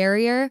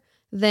scarier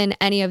than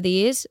any of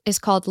these is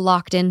called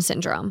locked-in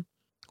syndrome.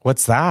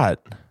 What's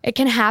that? It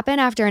can happen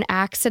after an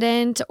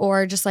accident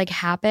or just like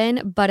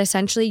happen, but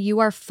essentially you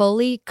are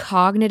fully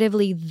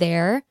cognitively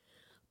there,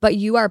 but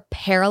you are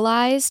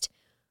paralyzed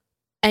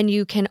and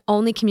you can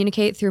only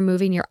communicate through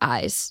moving your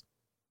eyes.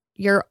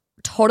 You're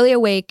totally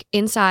awake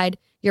inside.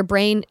 Your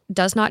brain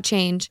does not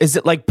change. Is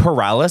it like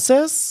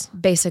paralysis?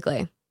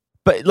 Basically.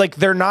 But like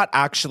they're not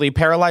actually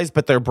paralyzed,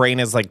 but their brain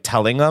is like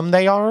telling them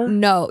they are?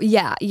 No,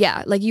 yeah.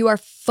 Like you are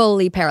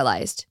fully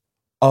paralyzed.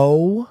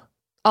 Oh.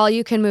 All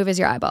you can move is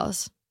your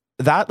eyeballs.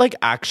 That like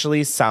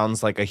actually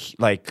sounds like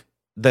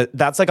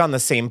that's like on the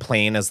same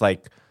plane as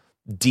like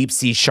deep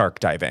sea shark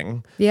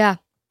diving. Yeah.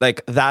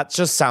 Like that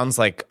just sounds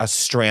like a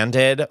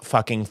stranded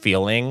fucking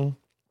feeling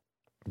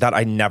that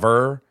I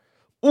never,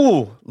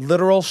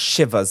 literal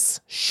shivers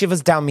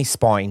down me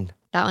spine.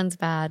 That one's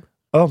bad.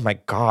 Oh my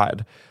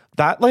God.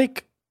 That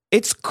like,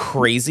 it's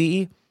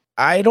crazy.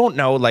 I don't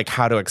know like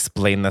how to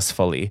explain this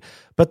fully,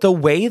 but the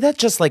way that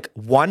just like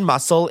one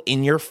muscle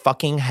in your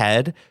fucking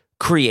head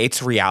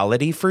creates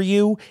reality for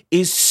you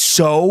is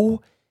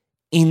so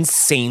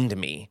insane to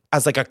me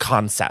as like a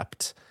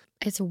concept.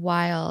 It's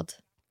wild.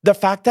 The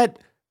fact that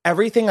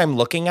everything I'm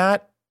looking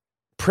at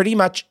pretty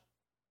much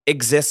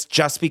exists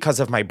just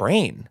because of my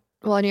brain.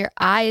 Well, and your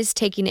eyes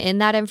taking in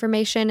that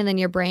information and then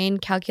your brain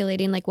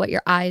calculating like what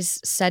your eyes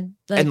said.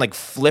 And like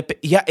flip.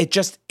 Yeah,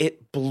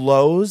 it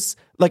blows.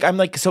 Like, I'm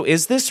like, so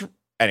is this,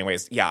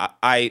 anyways, yeah,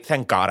 I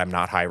thank God I'm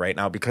not high right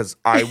now because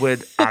I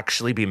would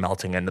actually be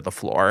melting into the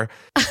floor.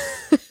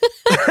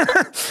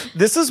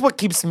 This is what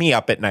keeps me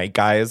up at night,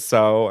 guys.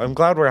 So I'm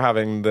glad we're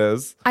having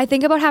this. I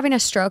think about having a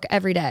stroke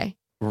every day.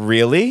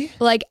 Really?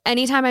 Like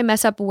anytime I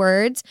mess up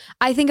words,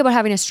 I think about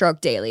having a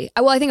stroke daily.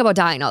 Well, I think about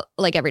dying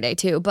like every day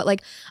too. But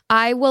like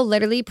I will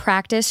literally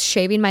practice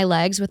shaving my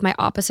legs with my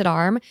opposite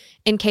arm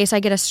in case I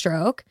get a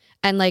stroke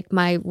and like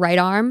my right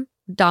arm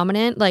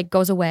dominant like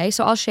goes away.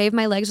 So I'll shave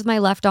my legs with my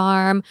left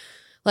arm.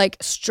 Like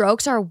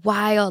strokes are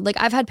wild. Like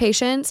I've had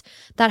patients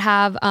that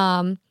have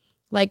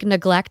like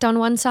neglect on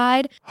one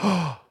side.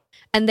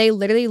 And they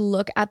literally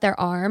look at their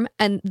arm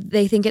and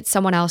they think it's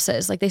someone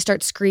else's. Like they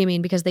start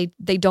screaming because they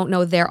don't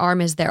know their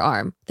arm is their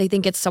arm. They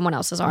think it's someone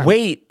else's arm.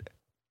 Wait,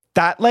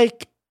 that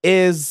like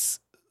is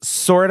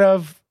sort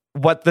of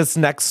what this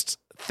next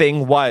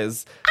thing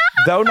was,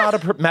 though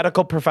not a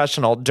medical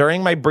professional,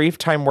 during my brief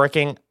time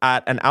working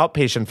at an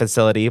outpatient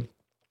facility,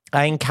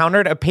 I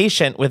encountered a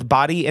patient with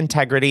body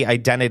integrity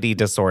identity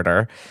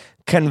disorder,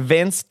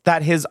 convinced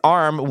that his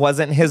arm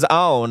wasn't his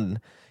own.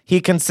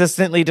 He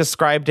consistently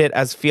described it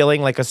as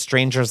feeling like a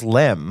stranger's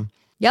limb.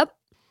 Yep.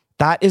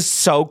 That is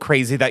so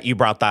crazy that you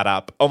brought that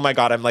up. Oh my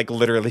God, I'm like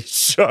literally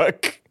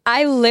shook.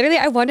 I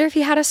wonder if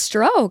he had a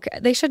stroke.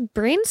 They should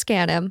brain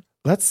scan him.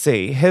 Let's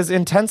see. His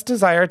intense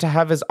desire to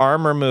have his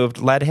arm removed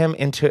led him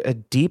into a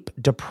deep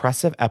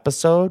depressive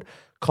episode,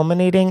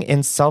 culminating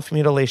in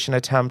self-mutilation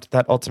attempt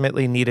that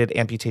ultimately needed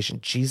amputation.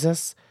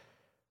 Jesus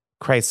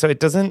Christ. So it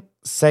doesn't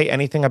say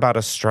anything about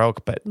a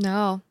stroke, but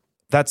no.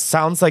 That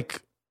sounds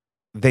like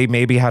they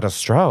maybe had a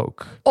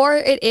stroke. Or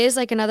it is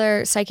like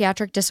another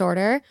psychiatric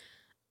disorder.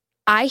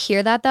 I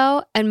hear that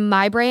though, and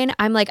my brain,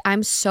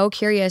 I'm so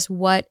curious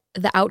what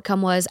the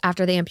outcome was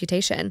after the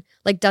amputation.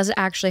 Like, does it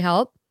actually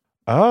help?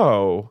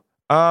 Oh,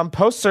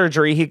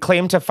 post-surgery, he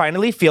claimed to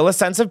finally feel a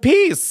sense of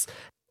peace.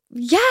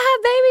 Yeah,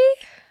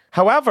 baby.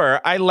 However,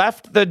 I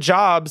left the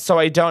job, so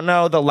I don't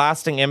know the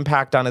lasting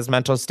impact on his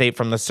mental state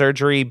from the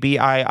surgery.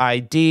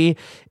 BIID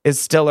is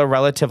still a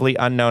relatively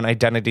unknown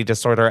identity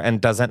disorder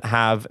and doesn't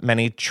have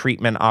many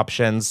treatment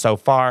options so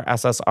far.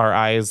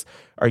 SSRIs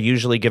are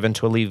usually given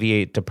to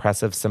alleviate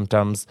depressive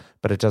symptoms,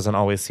 but it doesn't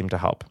always seem to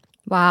help.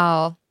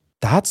 Wow.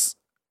 At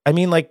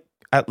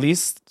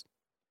least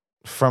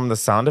from the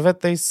sound of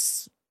it, they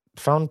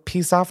found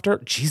peace after.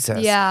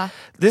 Jesus. Yeah.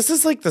 This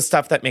is like the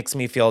stuff that makes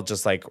me feel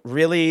just like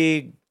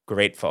really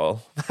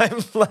grateful. I'm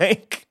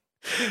like,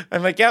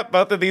 yep,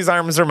 both of these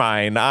arms are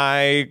mine.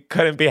 I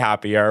couldn't be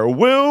happier.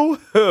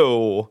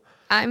 Woo-hoo.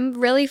 I'm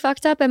really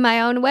fucked up in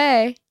my own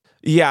way.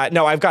 Yeah,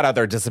 no, I've got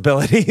other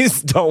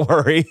disabilities. Don't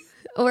worry.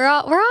 We're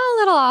all a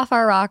little off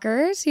our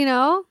rockers, you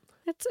know?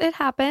 It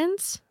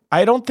happens.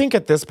 I don't think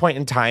at this point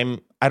in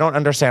time, I don't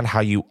understand how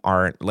you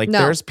aren't. Like,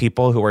 No. There's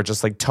people who are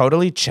just like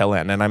totally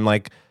chilling. And I'm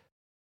like,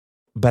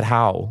 but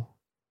how?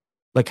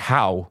 Like,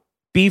 how?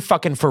 Be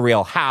fucking for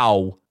real.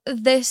 How?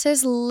 This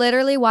is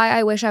literally why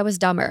I wish I was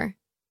dumber.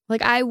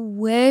 Like, I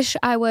wish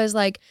I was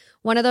like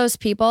one of those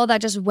people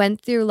that just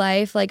went through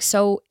life like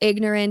so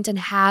ignorant and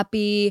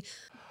happy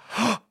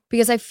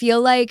because I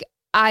feel like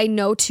I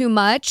know too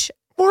much.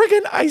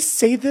 Morgan, I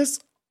say this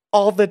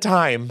all the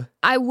time.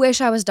 I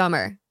wish I was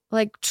dumber.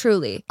 Like,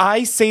 truly.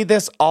 I say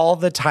this all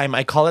the time.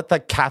 I call it the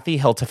Kathy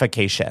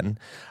Hiltification.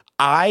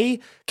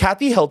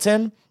 Kathy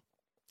Hilton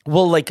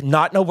will like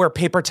not know where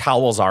paper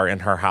towels are in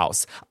her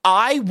house.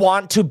 I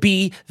want to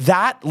be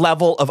that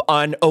level of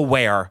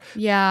unaware.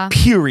 Yeah.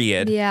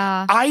 Period.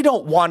 Yeah. I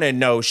don't want to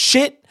know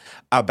shit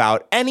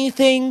about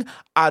anything.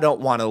 I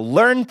don't want to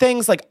learn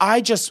things. Like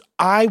I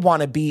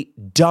want to be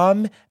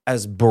dumb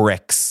as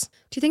bricks.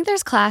 Do you think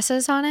there's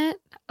classes on it?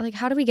 Like,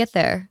 how do we get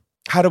there?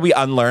 How do we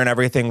unlearn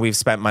everything we've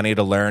spent money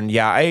to learn?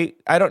 Yeah, I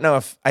don't know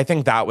if I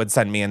think that would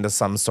send me into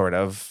some sort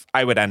of,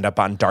 I would end up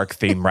on dark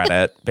theme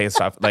Reddit based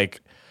off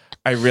like,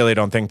 I really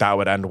don't think that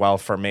would end well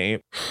for me.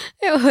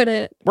 It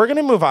wouldn't. We're going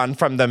to move on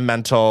from the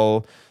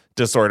mental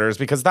disorders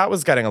because that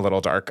was getting a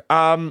little dark.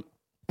 I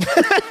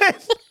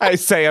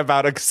say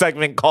about a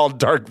segment called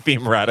Dark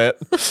Theme Reddit.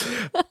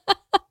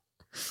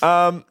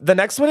 The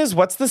next one is,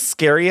 what's the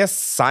scariest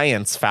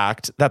science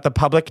fact that the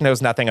public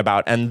knows nothing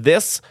about? And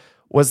this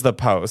was the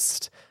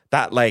post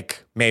that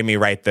like made me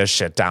write this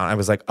shit down. I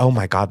was like, oh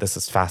my God, this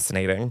is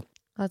fascinating.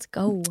 Let's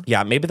go.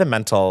 Yeah, maybe the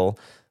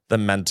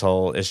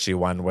mental issue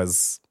one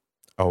was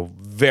a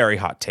very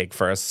hot take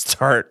for a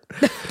start.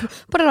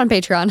 Put it on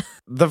Patreon.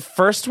 The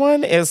first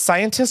one is,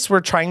 scientists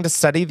were trying to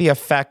study the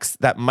effects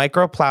that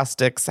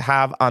microplastics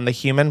have on the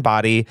human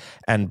body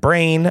and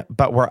brain,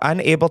 but were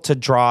unable to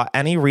draw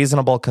any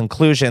reasonable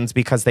conclusions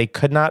because they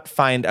could not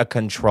find a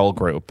control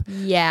group.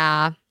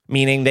 Yeah.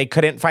 Meaning they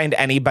couldn't find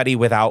anybody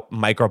without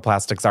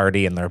microplastics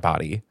already in their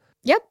body.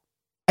 Yep.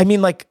 I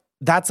mean, like,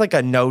 that's like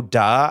a no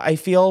duh, I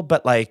feel,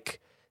 but like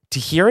to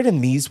hear it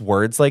in these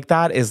words like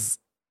that is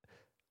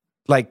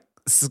like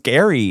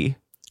scary.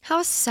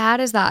 How sad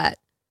is that?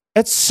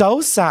 It's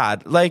so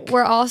sad. Like,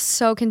 We're all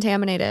so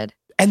contaminated.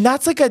 and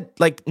that's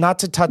like not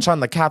to touch on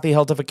the Kathy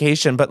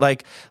Hiltification, but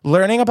like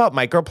learning about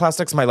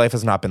microplastics, my life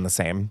has not been the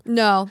same.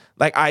 No.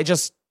 Like I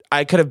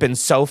could have been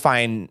so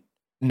fine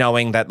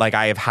knowing that like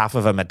I have half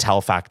of a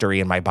Mattel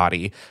factory in my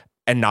body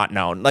and not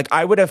known. Like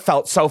I would have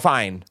felt so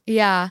fine.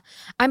 Yeah.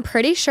 I'm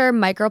pretty sure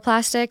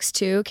microplastics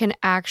too can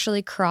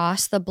actually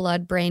cross the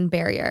blood-brain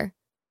barrier.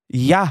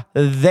 Yeah,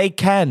 they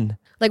can.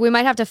 Like we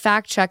might have to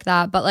fact check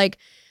that, but like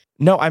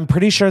No, I'm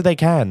pretty sure they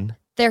can.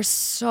 they're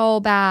so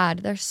bad.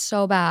 They're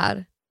so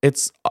bad.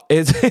 It's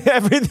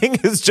everything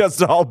is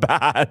just all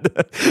bad.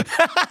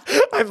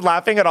 I'm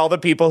laughing at all the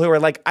people who are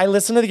like, I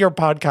listen to your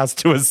podcast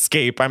to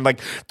escape. I'm like,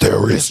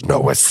 there is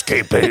no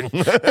escaping.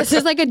 This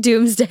is like a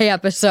doomsday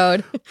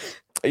episode.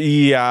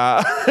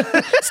 Yeah.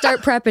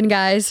 Start prepping,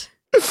 guys.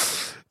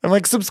 I'm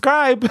like,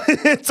 subscribe.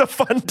 It's a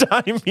fun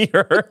time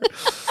here.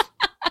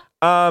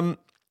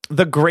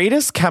 The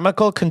greatest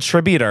chemical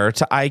contributor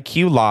to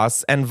IQ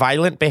loss and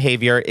violent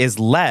behavior is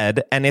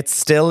lead, and it's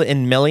still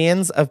in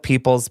millions of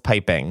people's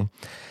piping.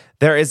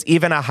 There is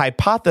even a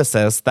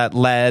hypothesis that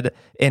lead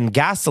in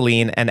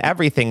gasoline and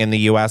everything in the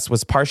U.S.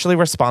 was partially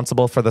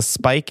responsible for the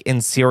spike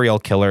in serial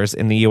killers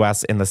in the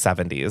U.S. in the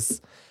 70s.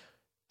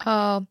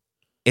 Oh.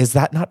 Is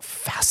that not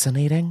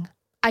fascinating?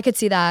 I could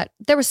see that.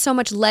 There was so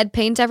much lead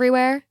paint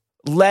everywhere.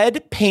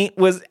 Lead paint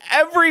was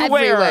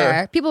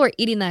everywhere. People were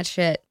eating that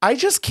shit. I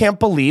just can't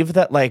believe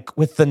that, like,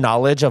 with the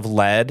knowledge of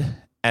lead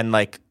and,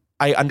 like,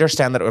 I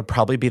understand that it would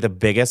probably be the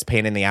biggest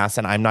pain in the ass,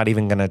 and I'm not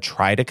even going to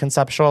try to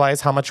conceptualize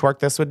how much work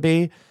this would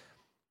be.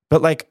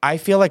 But, like, I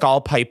feel like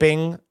all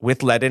piping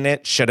with lead in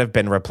it should have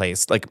been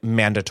replaced, like,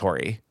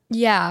 mandatory.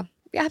 Yeah,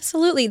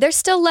 absolutely. There's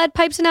still lead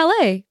pipes in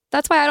LA.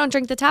 That's why I don't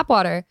drink the tap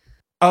water.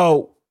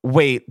 Oh,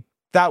 wait.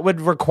 That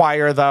would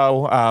require,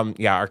 though,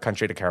 our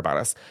country to care about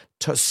us.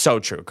 So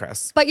true,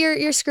 Chris. But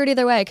you're screwed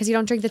either way because you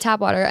don't drink the tap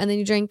water and then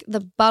you drink the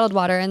bottled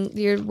water and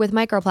you're with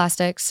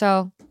microplastics.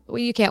 So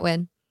you can't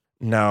win.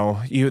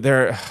 No,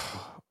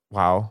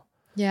 wow.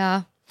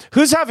 Yeah.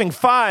 Who's having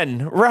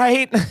fun,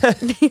 right?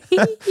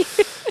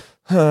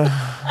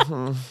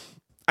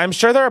 I'm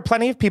sure there are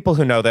plenty of people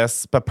who know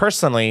this, but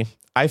personally,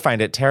 I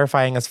find it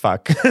terrifying as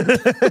fuck.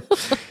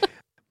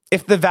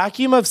 If the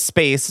vacuum of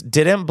space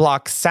didn't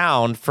block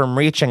sound from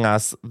reaching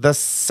us, the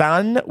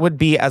sun would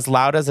be as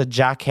loud as a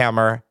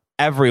jackhammer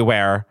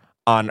everywhere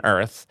on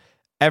Earth,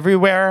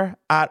 everywhere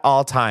at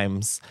all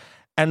times.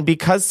 And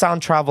because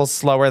sound travels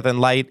slower than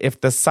light, if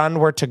the sun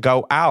were to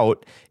go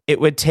out, it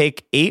would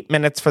take 8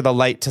 minutes for the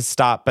light to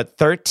stop, but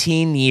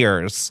 13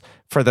 years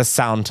for the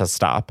sound to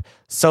stop.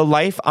 So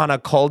life on a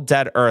cold,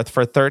 dead Earth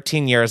for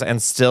 13 years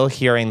and still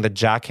hearing the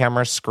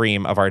jackhammer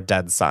scream of our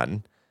dead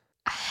sun.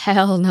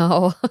 Hell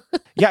no.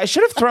 Yeah, I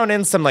should have thrown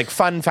in some like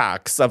fun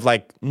facts of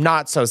like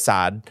not so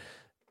sad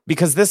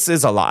because this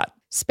is a lot.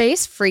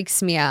 Space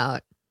freaks me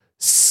out.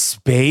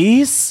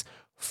 Space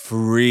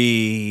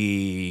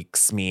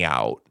freaks me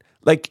out.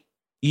 Like,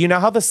 you know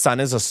how the sun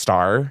is a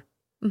star?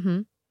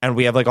 Mm-hmm. And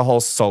we have like a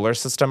whole solar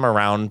system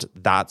around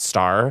that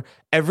star.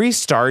 Every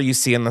star you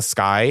see in the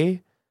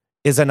sky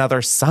is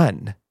another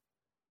sun.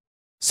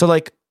 So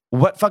like,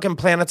 what fucking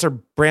planets are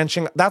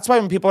branching? That's why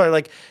when people are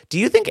like, do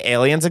you think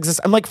aliens exist?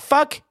 I'm like,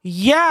 fuck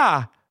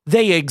yeah,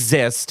 they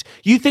exist.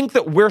 You think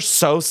that we're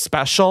so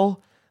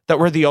special that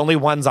we're the only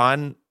ones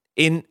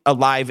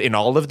alive in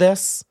all of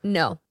this?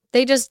 No,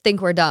 they just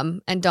think we're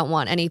dumb and don't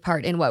want any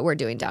part in what we're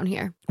doing down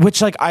here.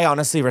 Which like, I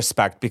honestly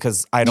respect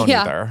because I don't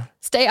either.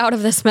 Stay out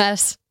of this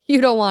mess.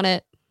 You don't want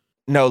it.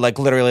 No, like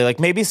literally,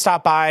 like maybe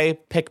stop by,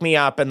 pick me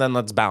up, and then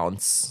let's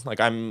bounce. Like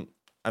I'm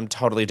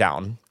totally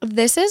down.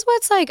 This is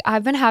what's like,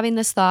 I've been having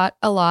this thought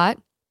a lot.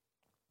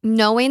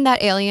 Knowing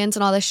that aliens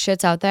and all this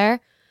shit's out there,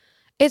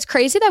 it's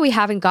crazy that we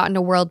haven't gotten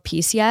to world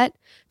peace yet.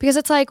 Because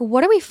it's like,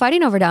 what are we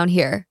fighting over down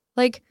here?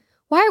 Like,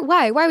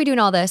 why are we doing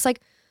all this?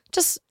 Like,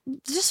 just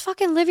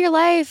fucking live your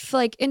life.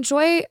 Like,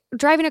 enjoy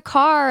driving a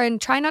car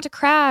and try not to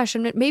crash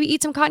and maybe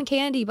eat some cotton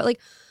candy. But like,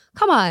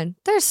 come on,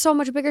 there's so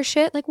much bigger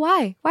shit. Like,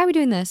 why? Why are we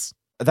doing this?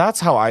 That's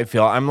how I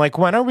feel. I'm like,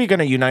 when are we going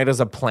to unite as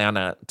a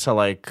planet to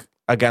like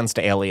against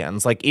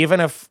aliens? Like, even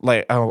if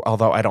like,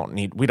 although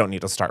we don't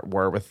need to start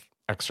war with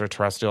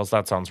extraterrestrials.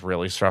 That sounds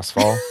really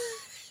stressful.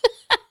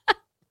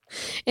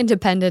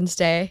 Independence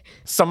Day.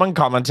 Someone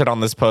commented on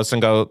this post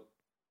and go,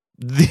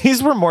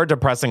 these were more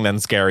depressing than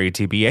scary,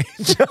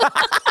 TBH.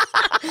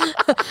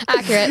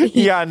 Accurate.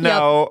 Yeah,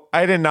 no, yep.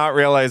 I did not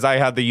realize I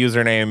had the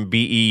username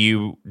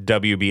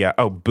BEUWB.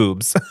 Oh,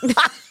 boobs.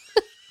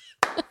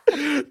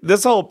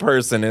 This whole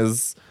person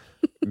is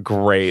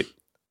great.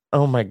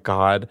 Oh my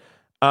God.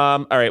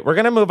 All right, we're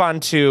going to move on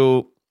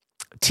to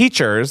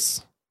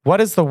teachers. What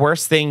is the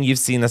worst thing you've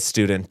seen a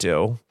student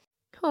do?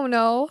 Oh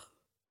no.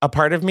 A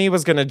part of me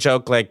was going to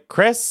joke like,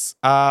 Chris,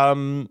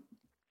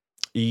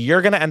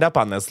 you're going to end up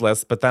on this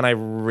list, but then I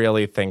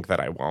really think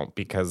that I won't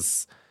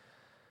because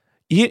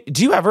do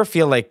you ever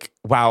feel like,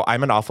 wow,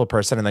 I'm an awful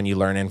person, and then you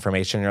learn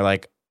information and you're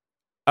like,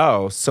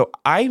 oh, so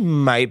I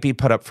might be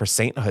put up for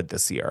sainthood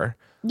this year.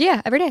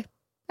 Yeah, every day.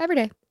 Every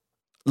day.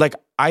 Like,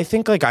 I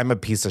think like I'm a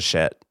piece of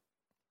shit.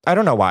 I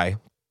don't know why.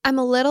 I'm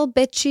a little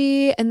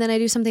bitchy and then I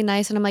do something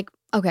nice and I'm like,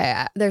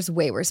 okay, there's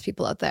way worse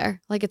people out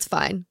there. Like, it's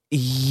fine.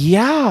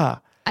 Yeah.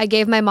 I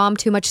gave my mom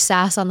too much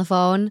sass on the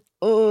phone.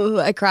 Oh,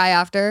 I cry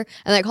after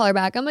and I call her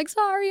back. I'm like,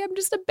 sorry, I'm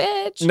just a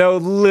bitch. No,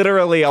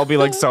 literally, I'll be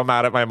like so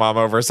mad at my mom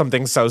over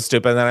something so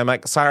stupid. And then I'm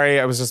like, sorry,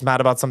 I was just mad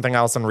about something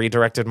else and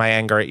redirected my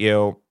anger at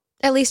you.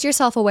 At least you're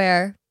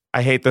self-aware.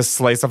 I hate this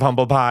slice of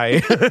humble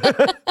pie.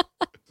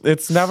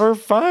 It's never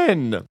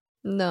fun.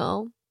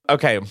 No.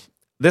 Okay.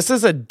 This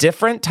is a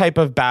different type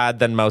of bad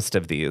than most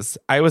of these.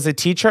 I was a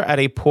teacher at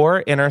a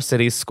poor inner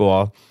city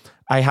school.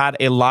 I had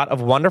a lot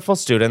of wonderful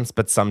students,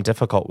 but some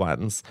difficult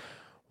ones.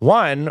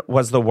 One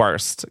was the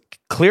worst,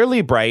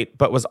 clearly bright,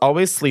 but was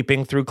always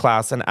sleeping through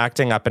class and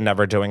acting up and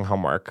never doing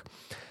homework.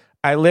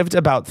 I lived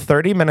about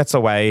 30 minutes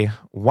away.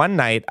 One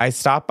night, I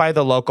stopped by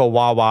the local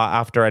Wawa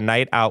after a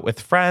night out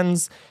with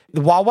friends. The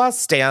Wawa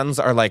stands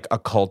are like a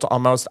cult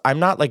almost. I'm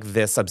not like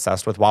this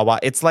obsessed with Wawa.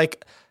 It's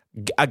like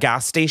a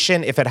gas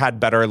station if it had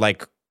better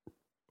like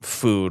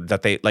food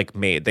that they like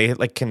made. They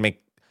like can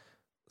make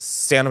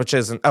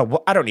sandwiches and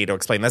I don't need to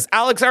explain this.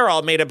 Alex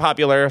Earl made it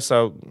popular,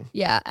 so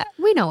Yeah,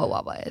 we know what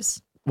Wawa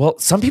is. well,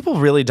 some people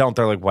really don't.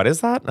 They're like, "What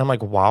is that?" And I'm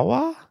like,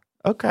 "Wawa?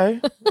 Okay,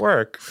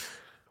 work."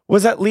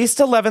 Was at least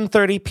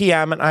 11:30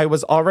 p.m. and I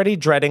was already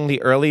dreading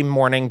the early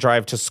morning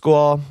drive to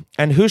school.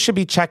 And who should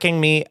be checking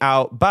me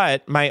out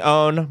but my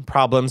own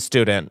problem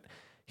student?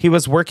 He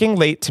was working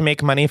late to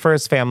make money for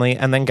his family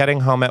and then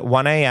getting home at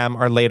 1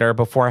 a.m. or later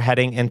before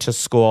heading into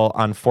school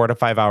on 4 to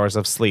 5 hours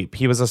of sleep.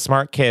 He was a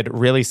smart kid,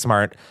 really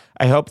smart.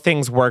 I hope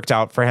things worked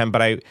out for him,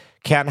 but I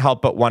can't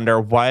help but wonder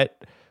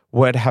what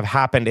would have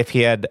happened if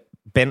he had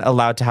been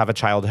allowed to have a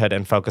childhood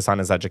and focus on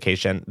his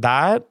education.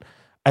 That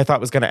I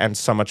thought was going to end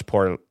so much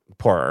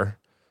poorer.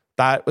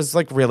 That was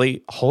like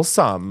really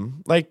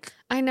wholesome. Like,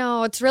 I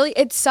know,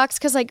 it sucks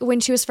because like when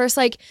she was first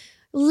like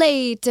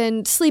late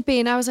and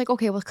sleeping, I was like,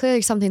 okay, well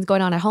clearly something's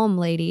going on at home,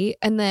 lady.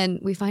 And then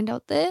we find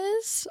out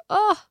this.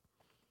 Oh,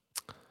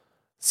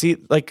 see,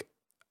 like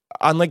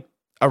on like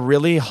a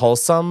really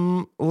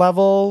wholesome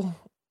level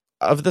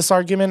of this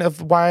argument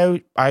of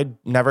why I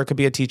never could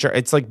be a teacher,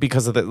 it's like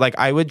because of the like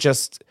I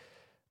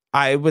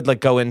would like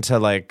go into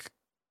like,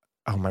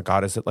 oh my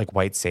God, is it like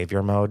white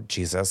savior mode?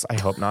 Jesus, I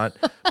hope not.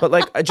 But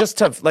like, just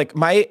to like,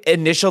 my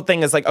initial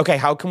thing is like, okay,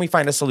 how can we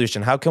find a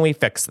solution? How can we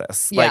fix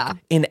this? Yeah. Like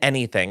in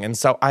anything. And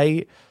so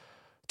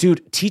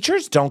dude,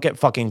 teachers don't get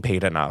fucking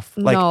paid enough.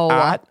 Like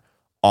at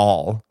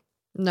all.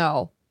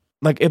 no.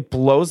 Like it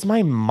blows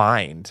my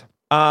mind.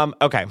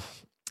 Okay.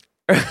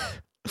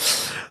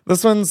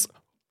 This one's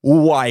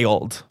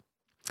wild.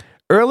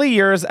 Early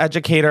years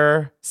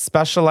educator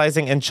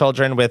specializing in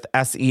children with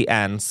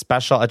SEN,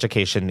 special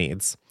education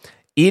needs.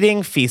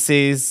 Eating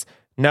feces,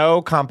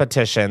 no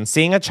competition.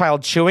 Seeing a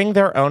child chewing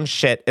their own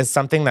shit is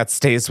something that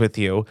stays with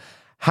you.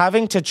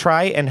 Having to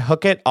try and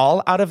hook it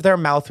all out of their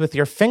mouth with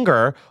your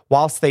finger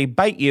whilst they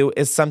bite you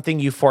is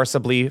something you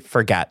forcibly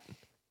forget.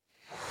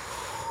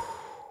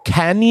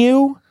 Can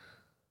you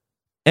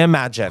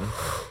imagine?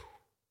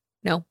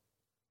 No.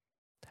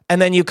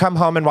 And then you come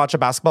home and watch a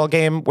basketball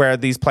game where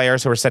these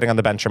players who are sitting on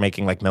the bench are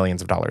making like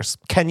millions of dollars.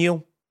 Can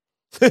you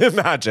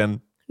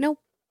imagine? No.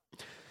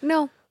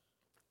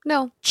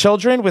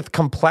 Children with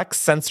complex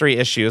sensory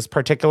issues,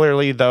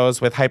 particularly those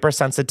with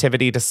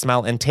hypersensitivity to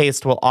smell and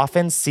taste, will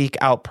often seek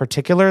out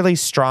particularly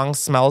strong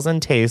smells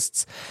and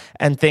tastes,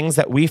 and things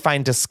that we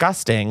find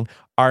disgusting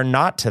are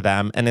not to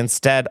them and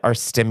instead are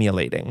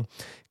stimulating.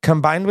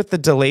 Combined with the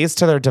delays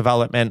to their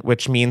development,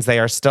 which means they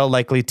are still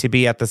likely to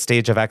be at the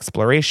stage of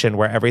exploration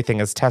where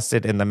everything is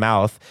tested in the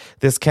mouth,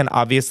 this can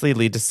obviously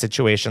lead to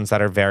situations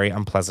that are very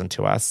unpleasant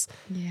to us.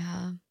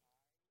 Yeah.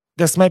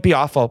 This might be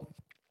awful.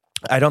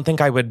 I don't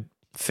think I would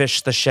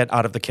fish the shit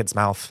out of the kid's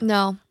mouth.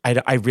 No.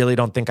 I really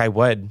don't think I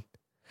would.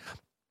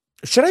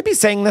 Should I be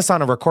saying this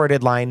on a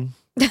recorded line?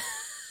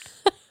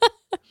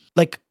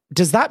 Like,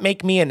 does that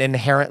make me an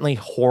inherently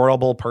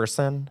horrible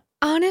person?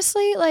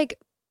 Honestly, like,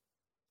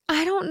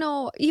 I don't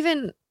know.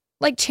 Even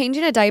like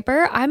changing a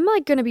diaper, I'm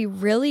like going to be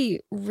really,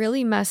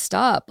 really messed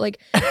up.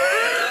 Like,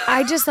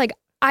 I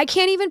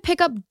can't even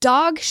pick up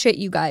dog shit,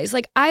 you guys.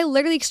 Like, I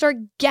literally start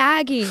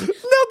gagging. No,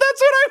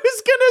 that's what I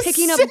was going to say.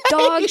 Picking up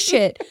dog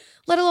shit,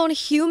 let alone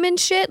human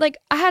shit. Like,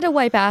 I had to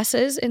wipe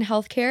asses in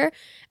healthcare,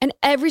 and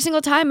every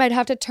single time I'd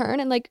have to turn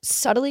and like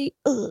subtly,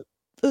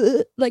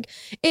 like,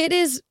 it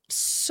is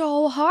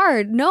so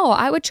hard. No,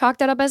 I would chalk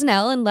that up as an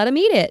L and let him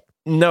eat it.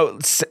 No,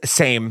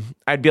 same.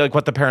 I'd be like,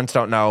 what the parents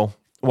don't know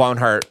won't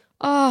hurt.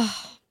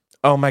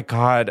 Oh my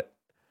God.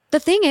 The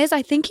thing is,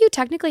 I think you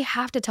technically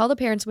have to tell the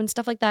parents when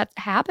stuff like that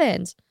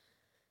happens.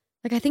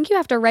 Like, I think you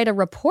have to write a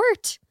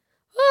report.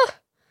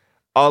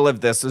 All of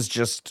this is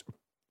just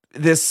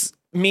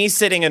me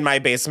sitting in my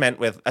basement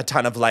with a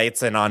ton of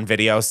lights and on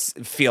video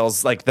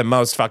feels like the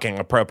most fucking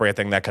appropriate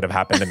thing that could have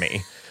happened to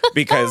me.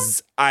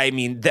 Because I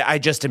mean, I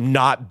just am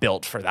not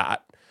built for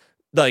that.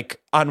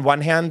 Like, on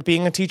one hand,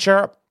 being a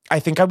teacher, I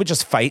think I would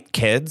just fight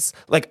kids.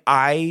 Like,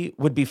 I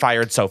would be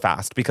fired so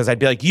fast because I'd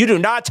be like, you do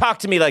not talk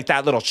to me like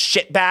that, little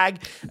shit bag.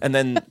 And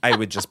then I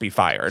would just be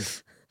fired.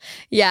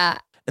 Yeah.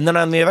 And then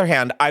on the other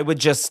hand, I would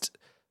just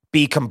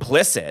be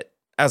complicit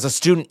as a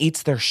student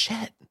eats their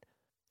shit.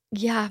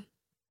 Yeah.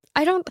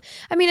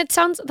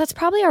 That's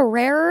probably a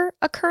rare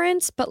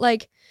occurrence, but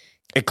like,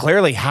 it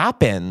clearly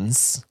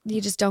happens. You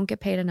just don't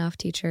get paid enough,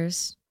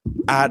 teachers.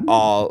 At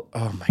all.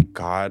 Oh my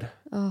God.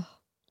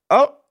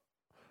 Oh,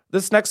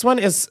 this next one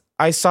is,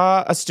 I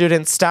saw a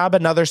student stab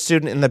another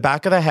student in the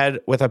back of the head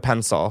with a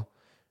pencil.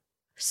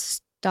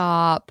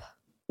 stop.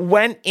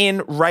 Went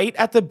in right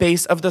at the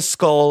base of the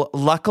skull.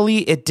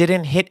 Luckily, it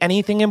didn't hit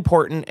anything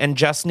important and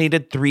just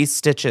needed 3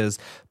 stitches.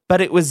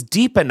 But it was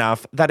deep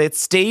enough that it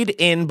stayed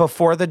in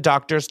before the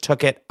doctors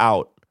took it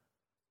out.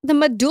 The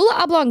medulla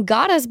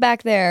oblongata's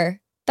back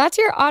there. That's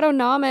your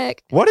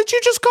autonomic. What did you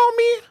just call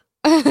me?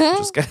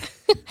 Just kidding.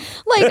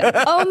 Like,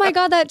 oh my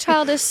God, that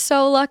child is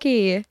so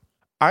lucky.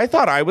 I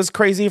thought I was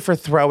crazy for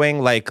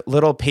throwing like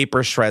little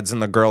paper shreds in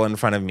the girl in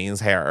front of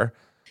me's hair.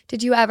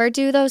 Did you ever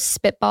do those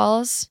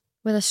spitballs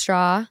with a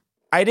straw?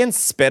 I didn't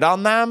spit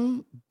on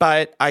them,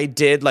 but I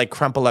did like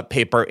crumple up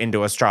paper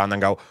into a straw and then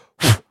go.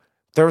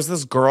 There was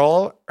this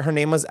girl, her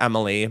name was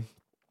Emily.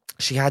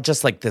 She had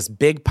just like this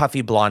big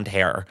puffy blonde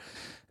hair.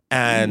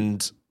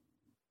 And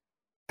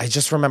I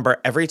just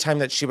remember every time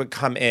that she would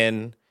come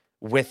in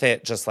with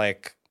it just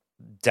like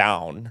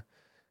down,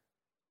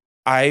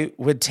 I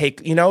would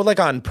take, like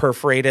on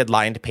perforated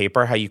lined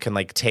paper, how you can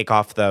like take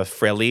off the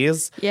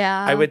frillies.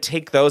 Yeah. I would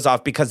take those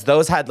off because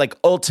those had like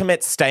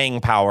ultimate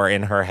staying power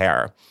in her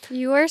hair.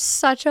 You are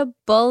such a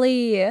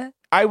bully.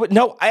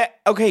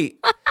 Okay.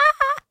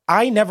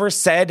 I never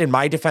said in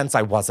my defense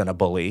I wasn't a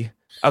bully.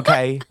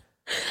 Okay.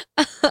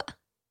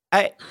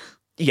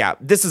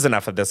 This is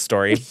enough of this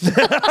story.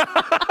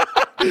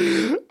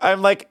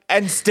 I'm like,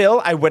 and still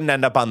I wouldn't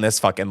end up on this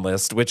fucking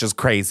list, which is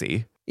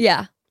crazy.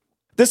 Yeah.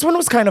 This one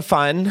was kind of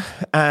fun,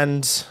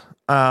 and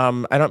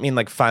I don't mean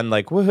like fun,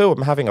 like woohoo,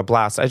 I'm having a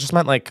blast. I just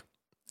meant like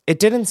it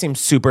didn't seem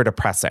super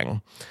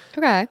depressing.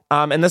 Okay.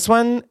 And this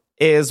one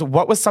is,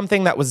 what was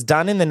something that was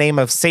done in the name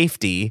of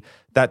safety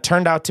that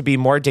turned out to be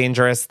more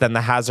dangerous than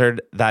the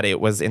hazard that it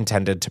was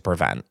intended to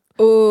prevent?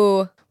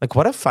 Ooh. Like,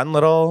 what a fun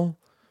little...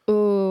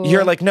 Ooh.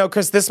 You're like, no,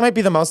 Chris, this might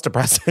be the most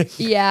depressing.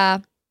 Yeah.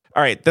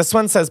 All right, this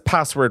one says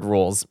password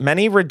rules.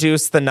 Many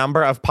reduce the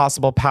number of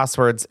possible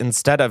passwords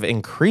instead of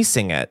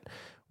increasing it.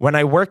 When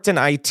I worked in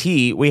IT,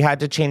 we had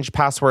to change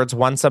passwords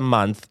once a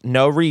month.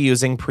 No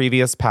reusing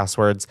previous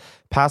passwords.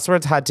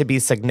 Passwords had to be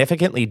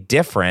significantly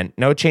different.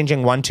 No changing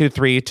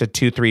 123 to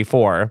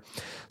 234.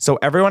 So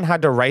everyone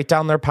had to write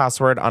down their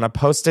password on a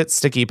Post-it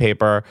sticky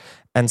paper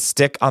and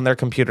stick on their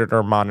computer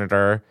or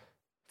monitor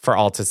for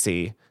all to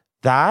see.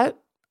 That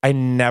I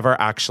never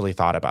actually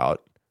thought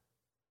about.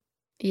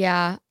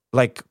 Yeah.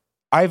 Like,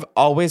 I've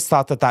always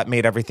thought that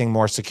made everything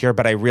more secure,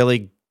 but I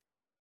really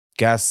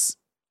guess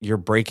you're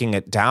breaking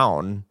it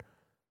down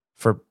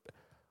for...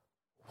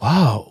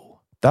 Whoa.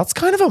 That's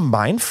kind of a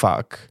mind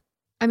fuck.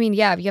 I mean,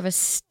 yeah, if you have a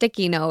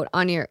sticky note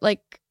on your,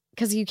 like,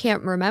 because you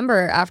can't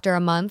remember after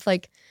a month,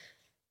 like,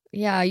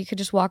 yeah, you could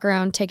just walk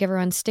around, take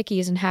everyone's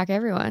stickies and hack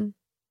everyone.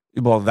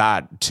 Well,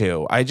 that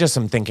too. I just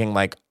am thinking,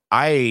 like,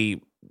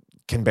 I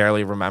can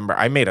barely remember.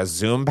 I made a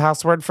Zoom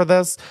password for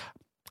this.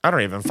 I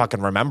don't even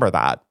fucking remember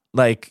that.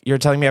 Like, you're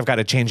telling me I've got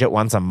to change it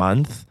once a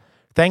month?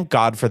 Thank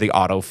God for the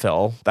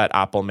autofill that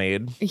Apple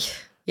made.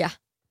 Yeah.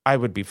 I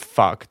would be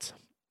fucked.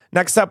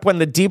 Next up, when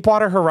the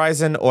Deepwater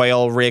Horizon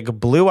oil rig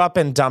blew up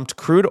and dumped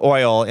crude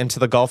oil into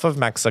the Gulf of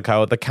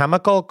Mexico, the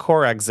chemical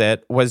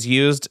Corexit was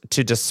used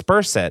to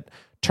disperse it.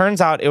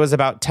 Turns out it was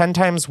about 10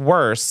 times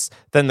worse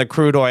than the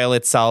crude oil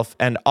itself,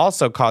 and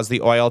also caused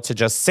the oil to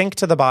just sink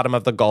to the bottom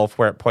of the Gulf,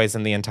 where it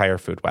poisoned the entire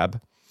food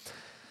web.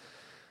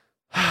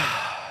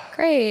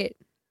 Great.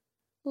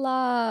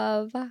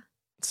 Love.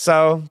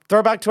 So,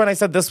 throwback to when I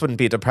said this wouldn't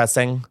be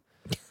depressing.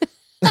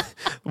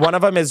 One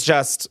of them is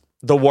just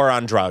the war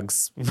on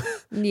drugs.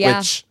 Yeah.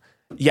 Which,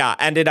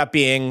 ended up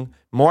being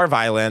more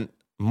violent,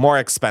 more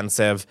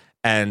expensive,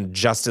 and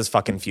just as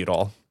fucking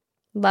futile.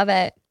 Love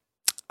it.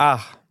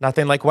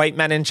 Nothing like white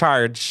men in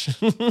charge.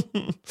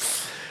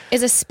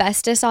 Is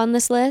asbestos on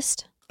this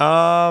list?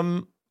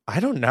 I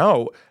don't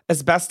know.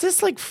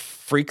 Asbestos like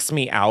freaks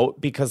me out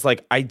because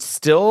like I've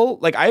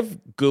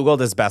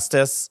Googled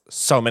asbestos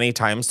so many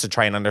times to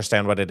try and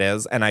understand what it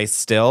is, and I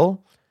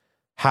still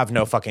have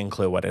no fucking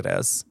clue what it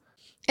is.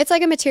 It's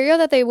like a material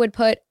that they would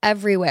put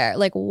everywhere,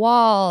 like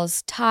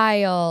walls,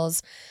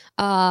 tiles.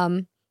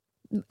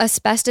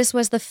 Asbestos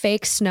was the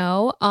fake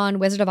snow on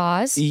Wizard of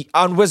Oz.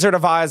 On Wizard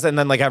of Oz, and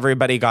then like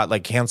everybody got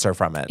like cancer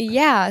from it.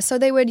 Yeah, so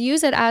they would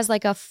use it as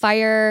like a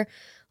fire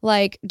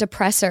like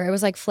depressor. It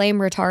was like flame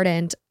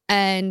retardant,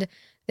 and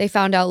they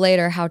found out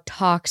later how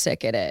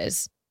toxic it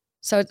is.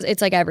 So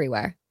it's like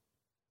everywhere.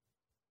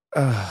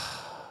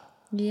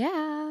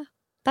 Yeah,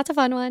 that's a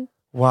fun one.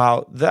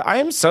 Wow, I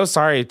am so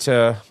sorry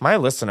to my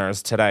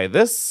listeners today.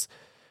 This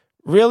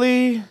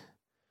really,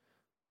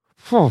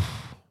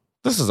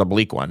 this is a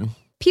bleak one.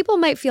 People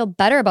might feel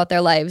better about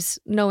their lives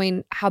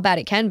knowing how bad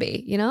it can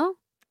be, you know?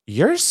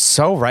 You're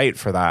so right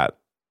for that.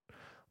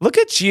 Look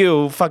at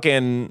you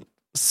fucking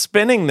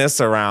spinning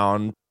this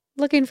around.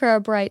 Looking for a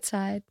bright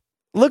side.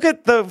 Look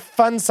at the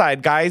fun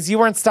side, guys. You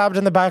weren't stabbed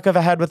in the back of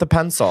the head with a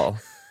pencil.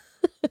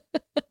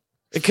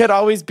 It could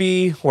always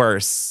be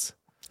worse.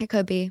 It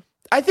could be.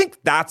 I think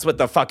that's what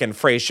the fucking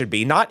phrase should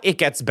be. Not it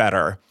gets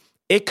better.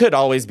 It could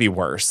always be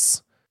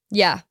worse.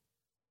 Yeah.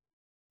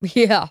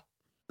 Yeah.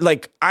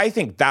 Like, I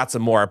think that's a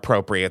more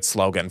appropriate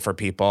slogan for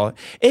people.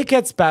 It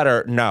gets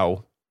better.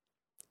 No,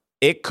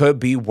 it could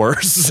be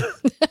worse.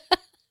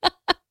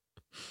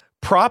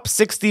 Prop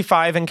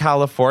 65 in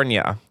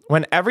California.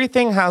 When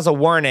everything has a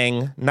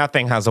warning,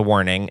 nothing has a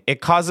warning.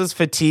 It causes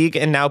fatigue,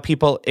 and now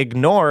people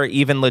ignore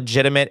even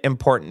legitimate,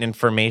 important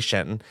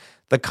information.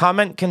 The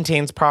comment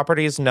contains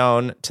properties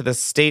known to the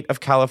state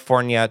of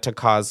California to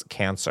cause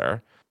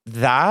cancer.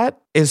 That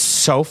is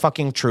so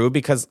fucking true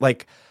because,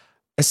 like,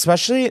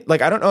 Especially,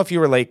 like, I don't know if you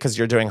relate because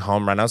you're doing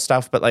home reno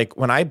stuff, but like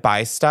when I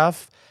buy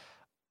stuff,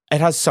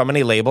 it has so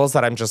many labels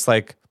that I'm just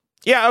like,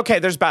 yeah, okay,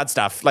 there's bad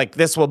stuff. Like,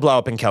 this will blow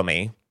up and kill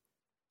me.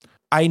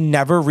 I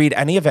never read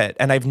any of it,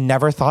 and I've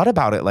never thought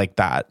about it like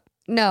that.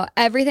 No,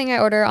 everything I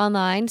order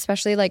online,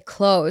 especially like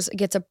clothes,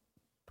 gets a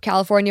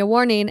California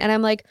warning. And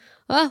I'm like,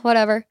 oh,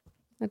 whatever.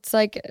 It's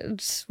like,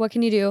 what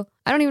can you do?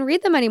 I don't even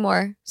read them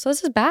anymore. So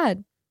this is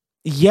bad.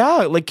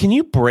 Yeah, like, can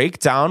you break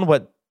down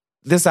what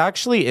this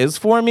actually is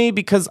for me?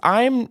 Because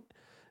I'm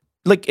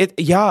like,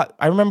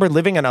 I remember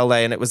living in LA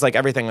and it was like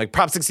everything like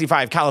Prop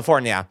 65,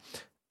 California.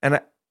 And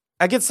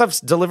I get stuff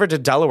delivered to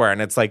Delaware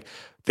and it's like,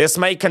 this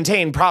might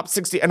contain Prop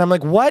 60. And I'm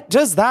like, what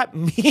does that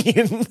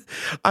mean?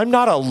 I'm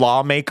not a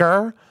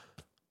lawmaker.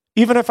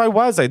 Even if I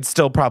was, I'd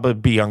still probably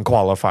be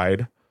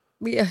unqualified.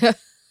 Yeah.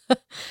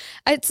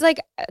 It's like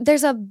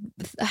there's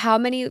how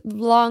many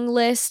long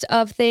list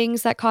of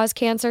things that cause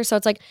cancer. So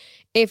it's like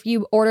if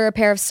you order a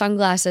pair of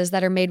sunglasses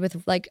that are made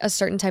with like a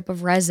certain type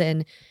of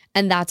resin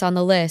and that's on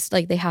the list,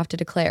 like they have to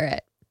declare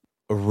it.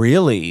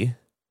 Really?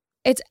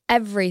 It's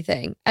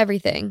everything.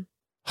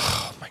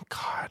 Oh my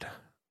God.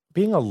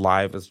 Being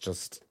alive is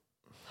just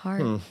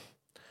hard.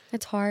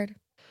 It's hard.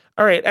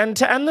 All right. And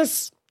to end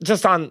this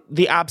just on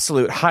the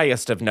absolute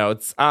highest of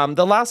notes,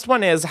 the last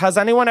one is, has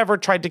anyone ever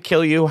tried to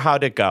kill you?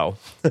 How'd it go?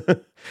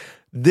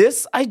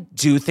 This I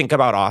do think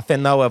about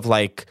often, though, of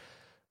like,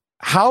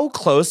 how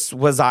close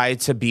was I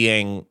to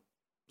being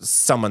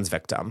someone's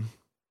victim?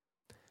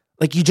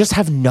 Like, you just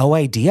have no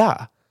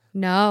idea.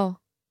 No.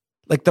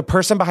 Like, the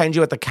person behind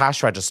you at the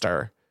cash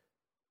register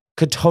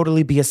could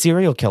totally be a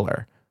serial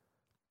killer.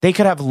 They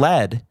could have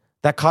lead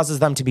that causes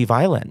them to be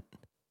violent.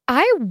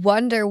 I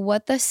wonder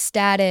what the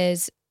stat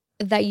is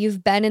that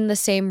you've been in the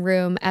same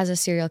room as a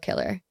serial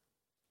killer.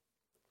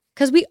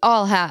 Because we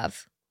all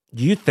have.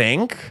 You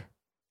think?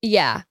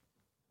 Yeah.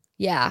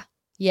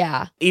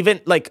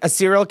 Even like a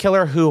serial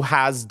killer who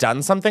has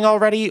done something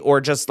already, or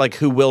just like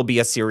who will be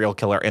a serial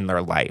killer in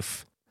their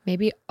life?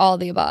 Maybe all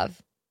the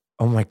above.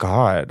 Oh my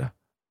God.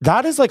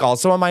 That is like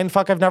also a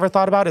mindfuck I've never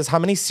thought about, is how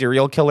many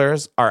serial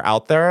killers are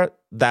out there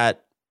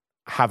that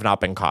have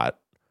not been caught,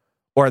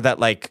 or that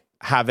like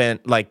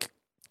haven't, like,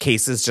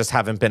 cases just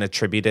haven't been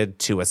attributed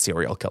to a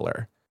serial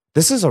killer.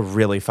 This is a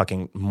really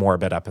fucking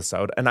morbid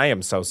episode, and I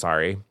am so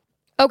sorry.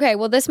 Okay,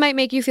 well, this might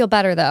make you feel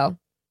better, though.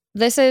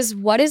 This is,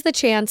 what is the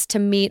chance to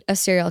meet a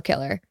serial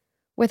killer?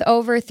 With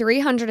over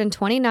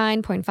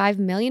 329.5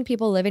 million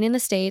people living in the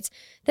States,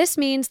 this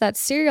means that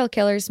serial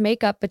killers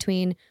make up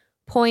between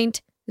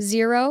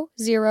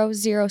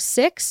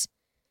 0.0006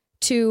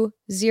 to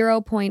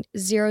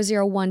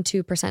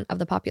 0.0012% of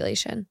the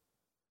population.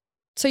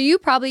 So you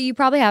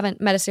probably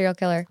haven't met a serial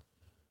killer.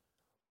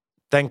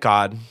 Thank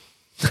God.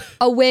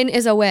 A win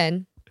is a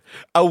win.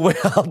 A win,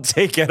 I'll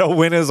take it. A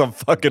win is a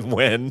fucking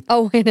win.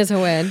 A win is a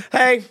win.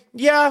 Hey,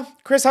 yeah,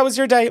 Chris, how was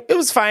your day? It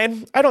was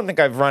fine. I don't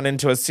think I've run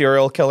into a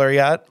serial killer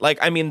yet. Like,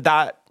 I mean,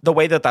 the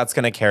way that's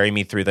going to carry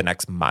me through the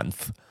next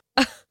month.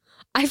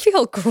 I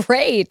feel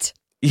great.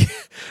 Yeah,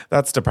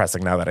 that's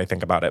depressing now that I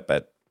think about it.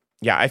 But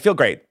yeah, I feel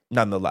great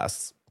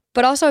nonetheless.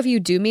 But also, if you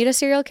do meet a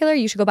serial killer,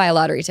 you should go buy a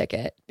lottery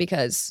ticket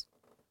because...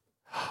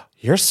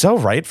 You're so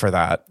right for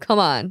that. Come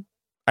on.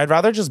 I'd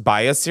rather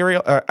buy a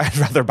serial killer. I'd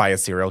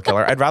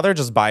rather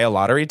just buy a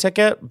lottery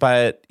ticket.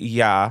 But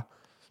yeah,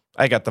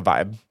 I get the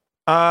vibe.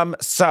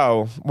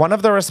 So one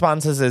of the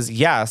responses is,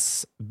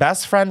 yes,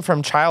 best friend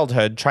from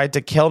childhood tried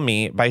to kill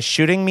me by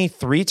shooting me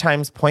 3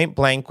 times point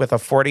blank with a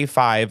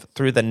 .45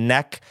 through the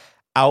neck,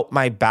 out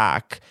my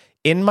back,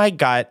 in my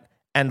gut,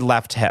 and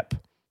left hip.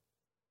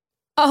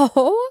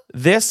 Oh.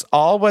 This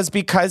all was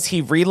because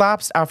he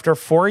relapsed after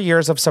 4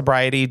 years of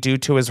sobriety due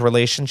to his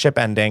relationship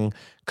ending,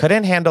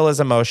 couldn't handle his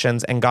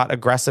emotions, and got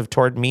aggressive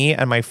toward me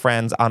and my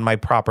friends on my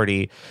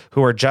property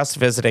who were just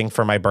visiting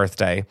for my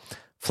birthday.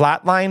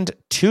 Flatlined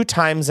 2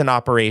 times in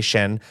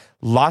operation,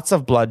 lots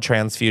of blood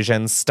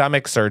transfusions,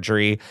 stomach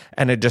surgery,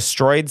 and a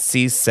destroyed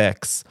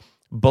C6.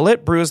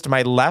 Bullet bruised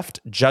my left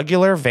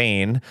jugular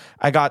vein.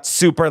 I got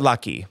super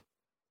lucky.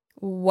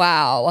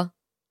 Wow.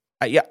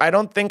 I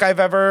don't think I've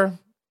ever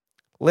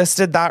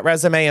listed that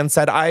resume and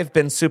said I've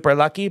been super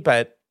lucky,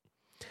 but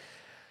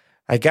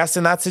I guess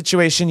in that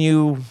situation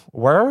you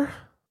were.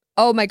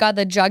 Oh my God,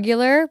 the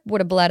jugular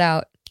would have bled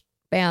out.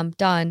 Bam,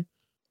 done.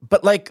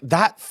 But like,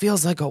 that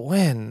feels like a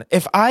win.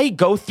 If I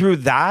go through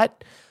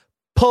that,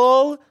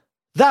 pull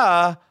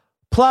the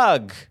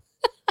plug.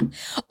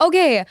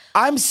 Okay.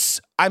 I'm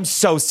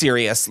so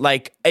serious.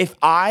 Like,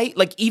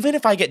 even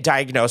if I get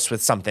diagnosed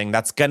with something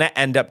that's going to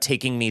end up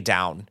taking me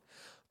down,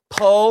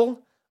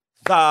 pull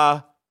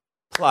the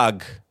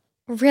plug.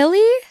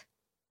 Really?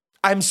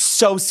 I'm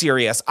so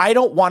serious. I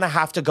don't want to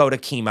have to go to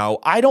chemo.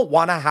 I don't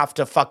want to have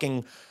to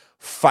fucking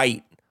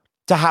fight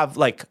to have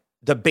like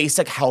the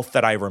basic health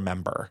that I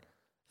remember.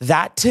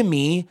 That to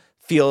me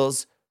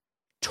feels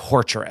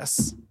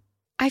torturous.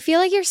 I feel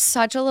like you're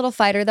such a little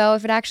fighter, though.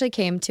 If it actually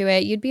came to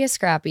it, you'd be a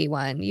scrappy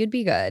one. You'd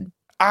be good.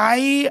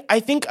 I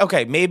think,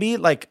 okay, maybe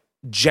like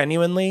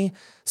genuinely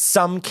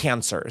some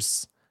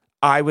cancers,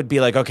 I would be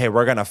like, okay,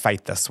 we're going to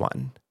fight this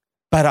one.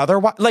 But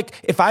otherwise, like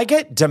if I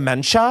get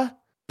dementia,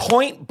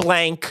 point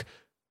blank,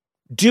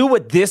 do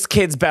what this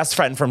kid's best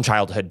friend from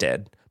childhood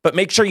did, but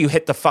make sure you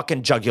hit the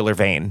fucking jugular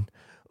vein.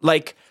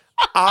 Like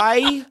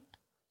I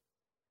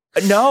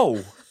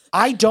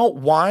don't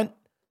want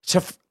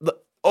to,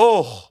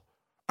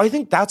 I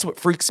think that's what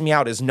freaks me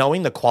out is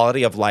knowing the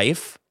quality of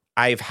life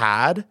I've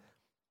had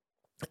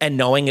and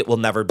knowing it will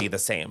never be the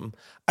same.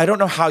 I don't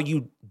know how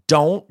you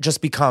don't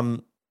just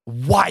become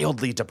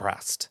wildly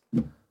depressed.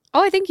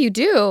 Oh, I think you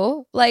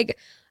do. Like,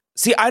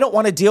 see, I don't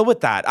want to deal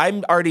with that.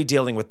 I'm already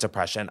dealing with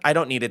depression. I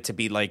don't need it to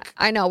be like.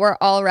 I know we're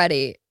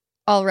already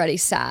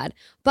sad.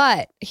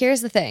 But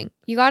here's the thing.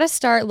 You got to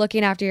start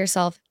looking after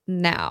yourself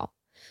now.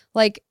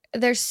 Like,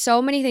 there's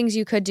so many things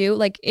you could do.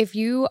 Like, if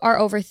you are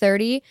over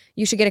 30,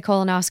 you should get a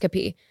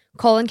colonoscopy.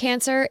 Colon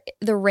cancer,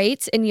 the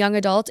rates in young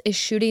adults is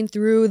shooting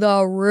through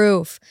the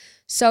roof.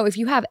 So if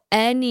you have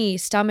any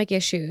stomach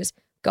issues,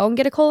 go and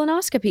get a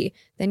colonoscopy.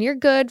 Then you're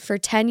good for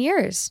 10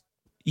 years.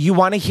 You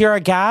want to hear a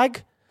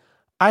gag?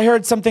 I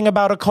heard something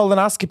about a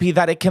colonoscopy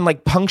that it can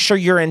like puncture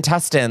your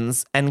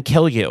intestines and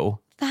kill you.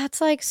 That's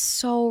like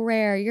so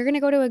rare. You're going to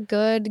go to a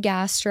good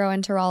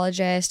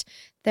gastroenterologist.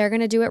 They're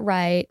going to do it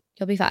right.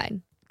 You'll be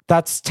fine.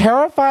 That's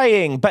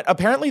terrifying. But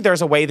apparently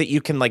there's a way that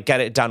you can like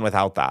get it done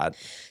without that.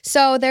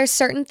 So there's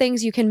certain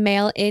things you can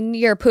mail in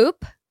your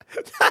poop.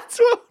 That's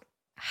what.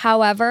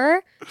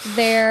 However,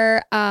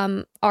 there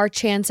are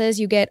chances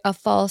you get a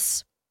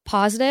false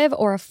positive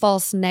or a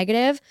false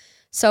negative.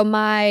 So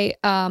my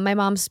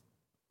mom's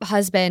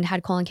husband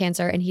had colon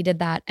cancer and he did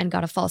that and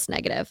got a false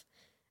negative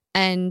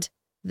and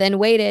then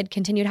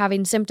continued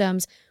having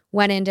symptoms,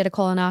 went in, did a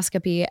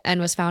colonoscopy and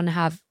was found to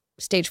have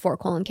stage 4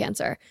 colon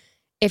cancer.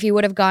 If he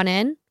would have gone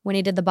in when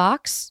he did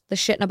the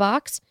shit in a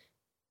box,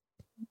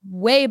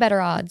 way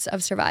better odds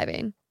of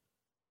surviving.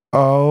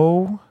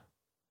 Oh.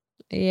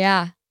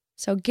 Yeah.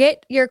 So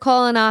get your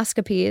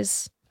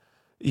colonoscopies.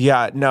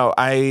 Yeah, no,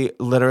 I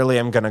literally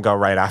am going to go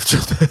right after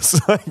this.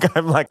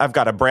 I've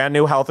got a brand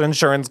new health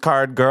insurance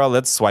card. Girl,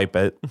 let's swipe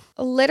it.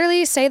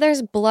 Literally say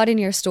there's blood in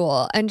your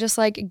stool and just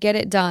like get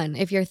it done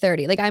if you're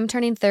 30. Like I'm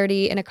turning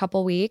 30 in a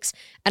couple weeks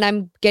and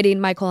I'm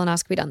getting my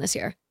colonoscopy done this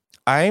year.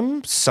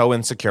 I'm so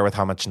insecure with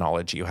how much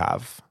knowledge you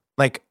have.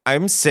 Like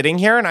I'm sitting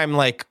here and I'm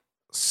like,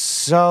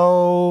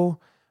 so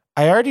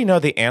I already know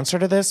the answer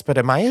to this, but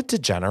am I a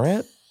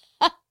degenerate?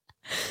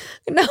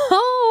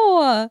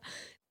 No.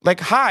 Like,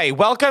 hi,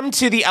 welcome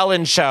to the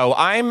Ellen Show.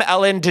 I'm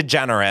Ellen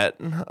Degenerate.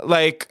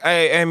 Like,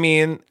 I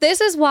mean.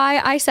 This is why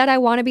I said I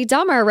want to be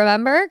dumber,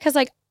 remember? Because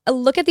like,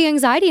 look at the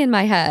anxiety in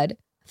my head.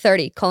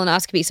 30,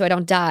 colonoscopy so I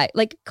don't die.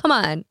 Like, come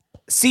on.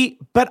 See,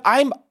 but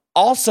I'm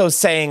also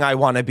saying I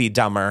want to be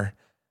dumber.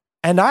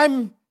 And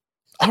I'm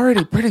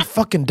already pretty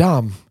fucking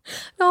dumb.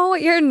 No,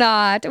 you're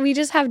not. We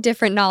just have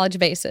different knowledge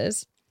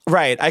bases.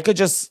 Right. I could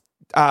just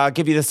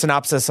give you the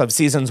synopsis of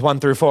seasons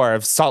 1 through 4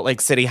 of Salt Lake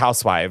City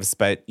Housewives,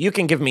 but you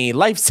can give me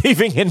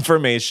life-saving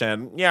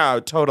information. Yeah,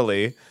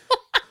 totally.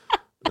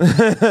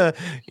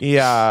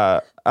 Yeah.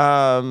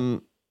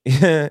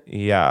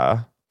 Yeah.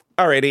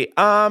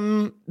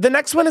 Alrighty. The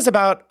next one is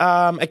about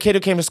a kid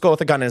who came to school with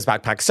a gun in his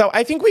backpack. So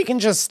I think we can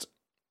just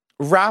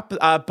wrap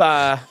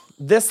up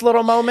this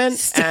little moment.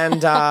 Stop.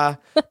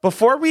 And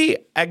before we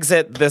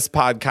exit this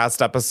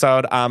podcast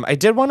episode, I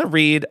did want to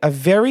read a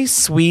very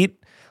sweet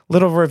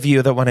little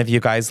review that one of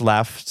you guys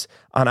left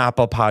on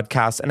Apple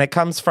Podcasts, and it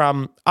comes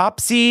from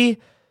Opsy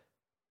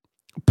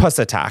Puss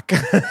Attack.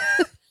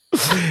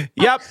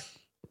 Yep,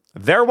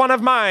 they're one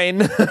of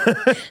mine.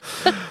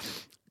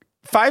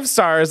 5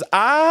 stars.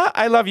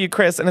 I love you,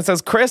 Chris. And it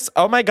says, Chris,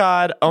 oh my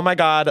God,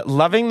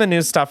 loving the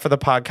new stuff for the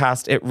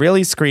podcast. It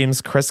really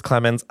screams Chris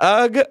Klemens.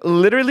 Ugh,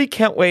 literally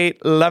can't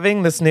wait.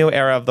 Loving this new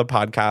era of the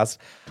podcast.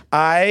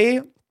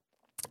 I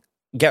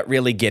get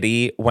really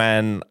giddy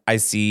when I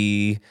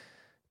see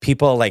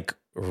people like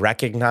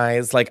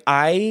recognize, like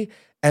I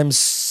am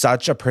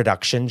such a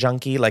production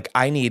junkie. Like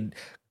I need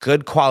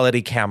good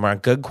quality camera,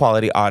 good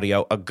quality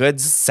audio, a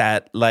good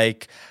set.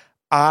 Like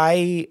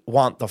I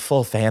want the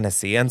full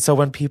fantasy. And so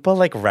when people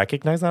like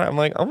recognize that, I'm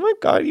like, oh my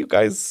God, you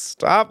guys,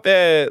 stop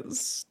it.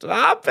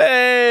 Stop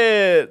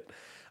it.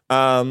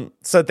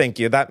 So thank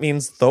you. That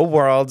means the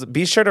world.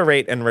 Be sure to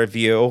rate and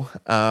review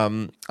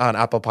on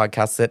Apple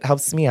Podcasts. It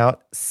helps me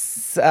out.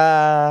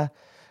 I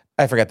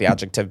forget the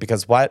adjective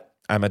because what?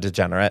 I'm a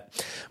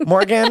degenerate.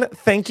 Morgan,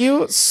 thank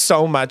you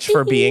so much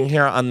for being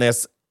here on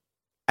this.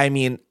 I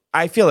mean,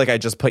 I feel like I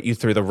just put you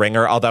through the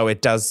ringer, although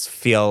it does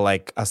feel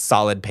like a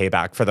solid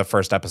payback for the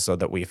first episode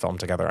that we filmed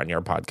together on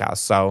your podcast.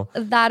 So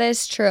that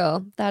is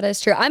true. That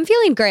is true. I'm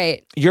feeling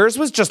great. Yours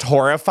was just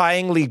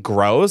horrifyingly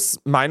gross.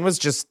 Mine was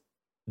just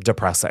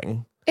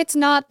depressing. It's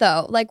not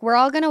though. Like we're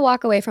all going to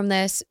walk away from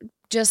this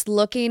just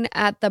looking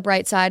at the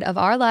bright side of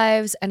our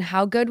lives and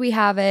how good we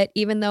have it,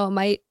 even though it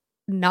might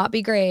not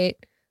be great.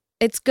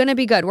 It's going to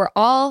be good. We're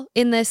all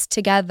in this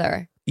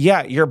together.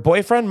 Yeah, your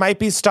boyfriend might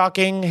be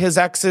stalking his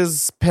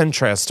ex's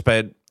Pinterest,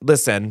 but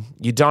listen,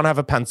 you don't have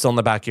a pencil in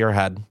the back of your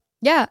head.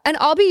 Yeah, and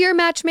I'll be your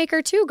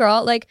matchmaker too,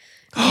 girl. Like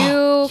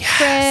you,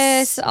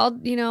 Yes. Chris,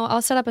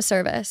 I'll set up a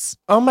service.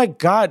 Oh my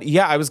God.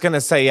 Yeah, I was going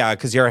to say, yeah,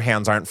 because your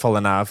hands aren't full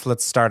enough.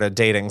 Let's start a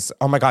dating.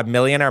 Oh my God,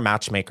 Millionaire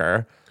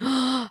Matchmaker.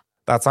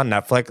 That's on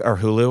Netflix or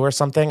Hulu or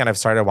something. And I've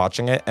started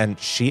watching it and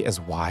she is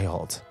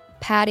wild.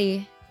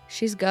 Patty,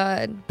 she's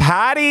good.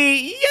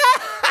 Patty.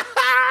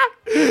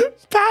 Yeah.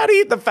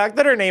 Patty. The fact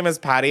that her name is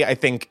Patty, I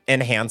think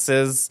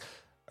enhances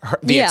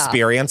the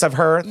experience of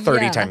her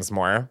 30 times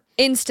more.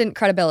 Instant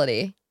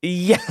credibility.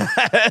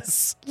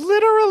 Yes,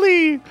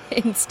 literally.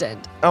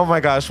 Instant. Oh my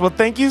gosh. Well,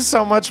 thank you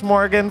so much,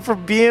 Morgan, for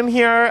being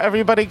here.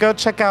 Everybody go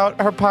check out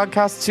her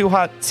podcast, Two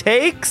Hot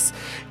Takes.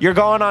 You're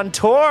going on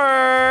tour.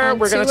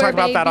 We're going to talk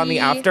about that on the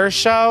after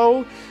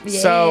show.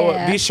 Yeah.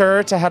 So be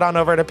sure to head on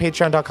over to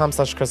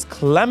patreon.com/Chris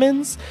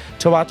Klemens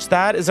to watch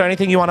that. Is there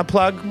anything you want to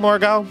plug,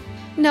 Morgo?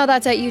 No,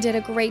 that's it. You did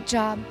a great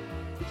job.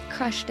 You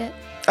crushed it.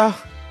 Oh,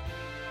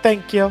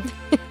 thank you.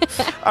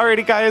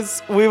 Alrighty,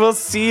 guys. We will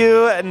see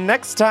you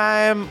next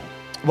time.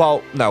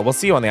 Well, no, we'll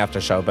see you on the after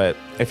show, but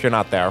if you're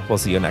not there, we'll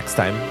see you next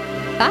time.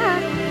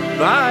 Bye.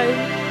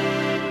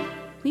 Bye.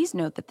 Please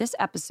note that this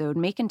episode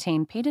may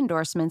contain paid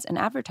endorsements and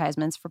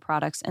advertisements for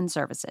products and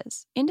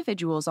services.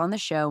 Individuals on the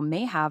show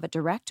may have a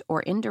direct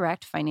or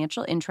indirect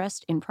financial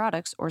interest in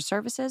products or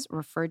services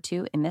referred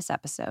to in this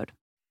episode.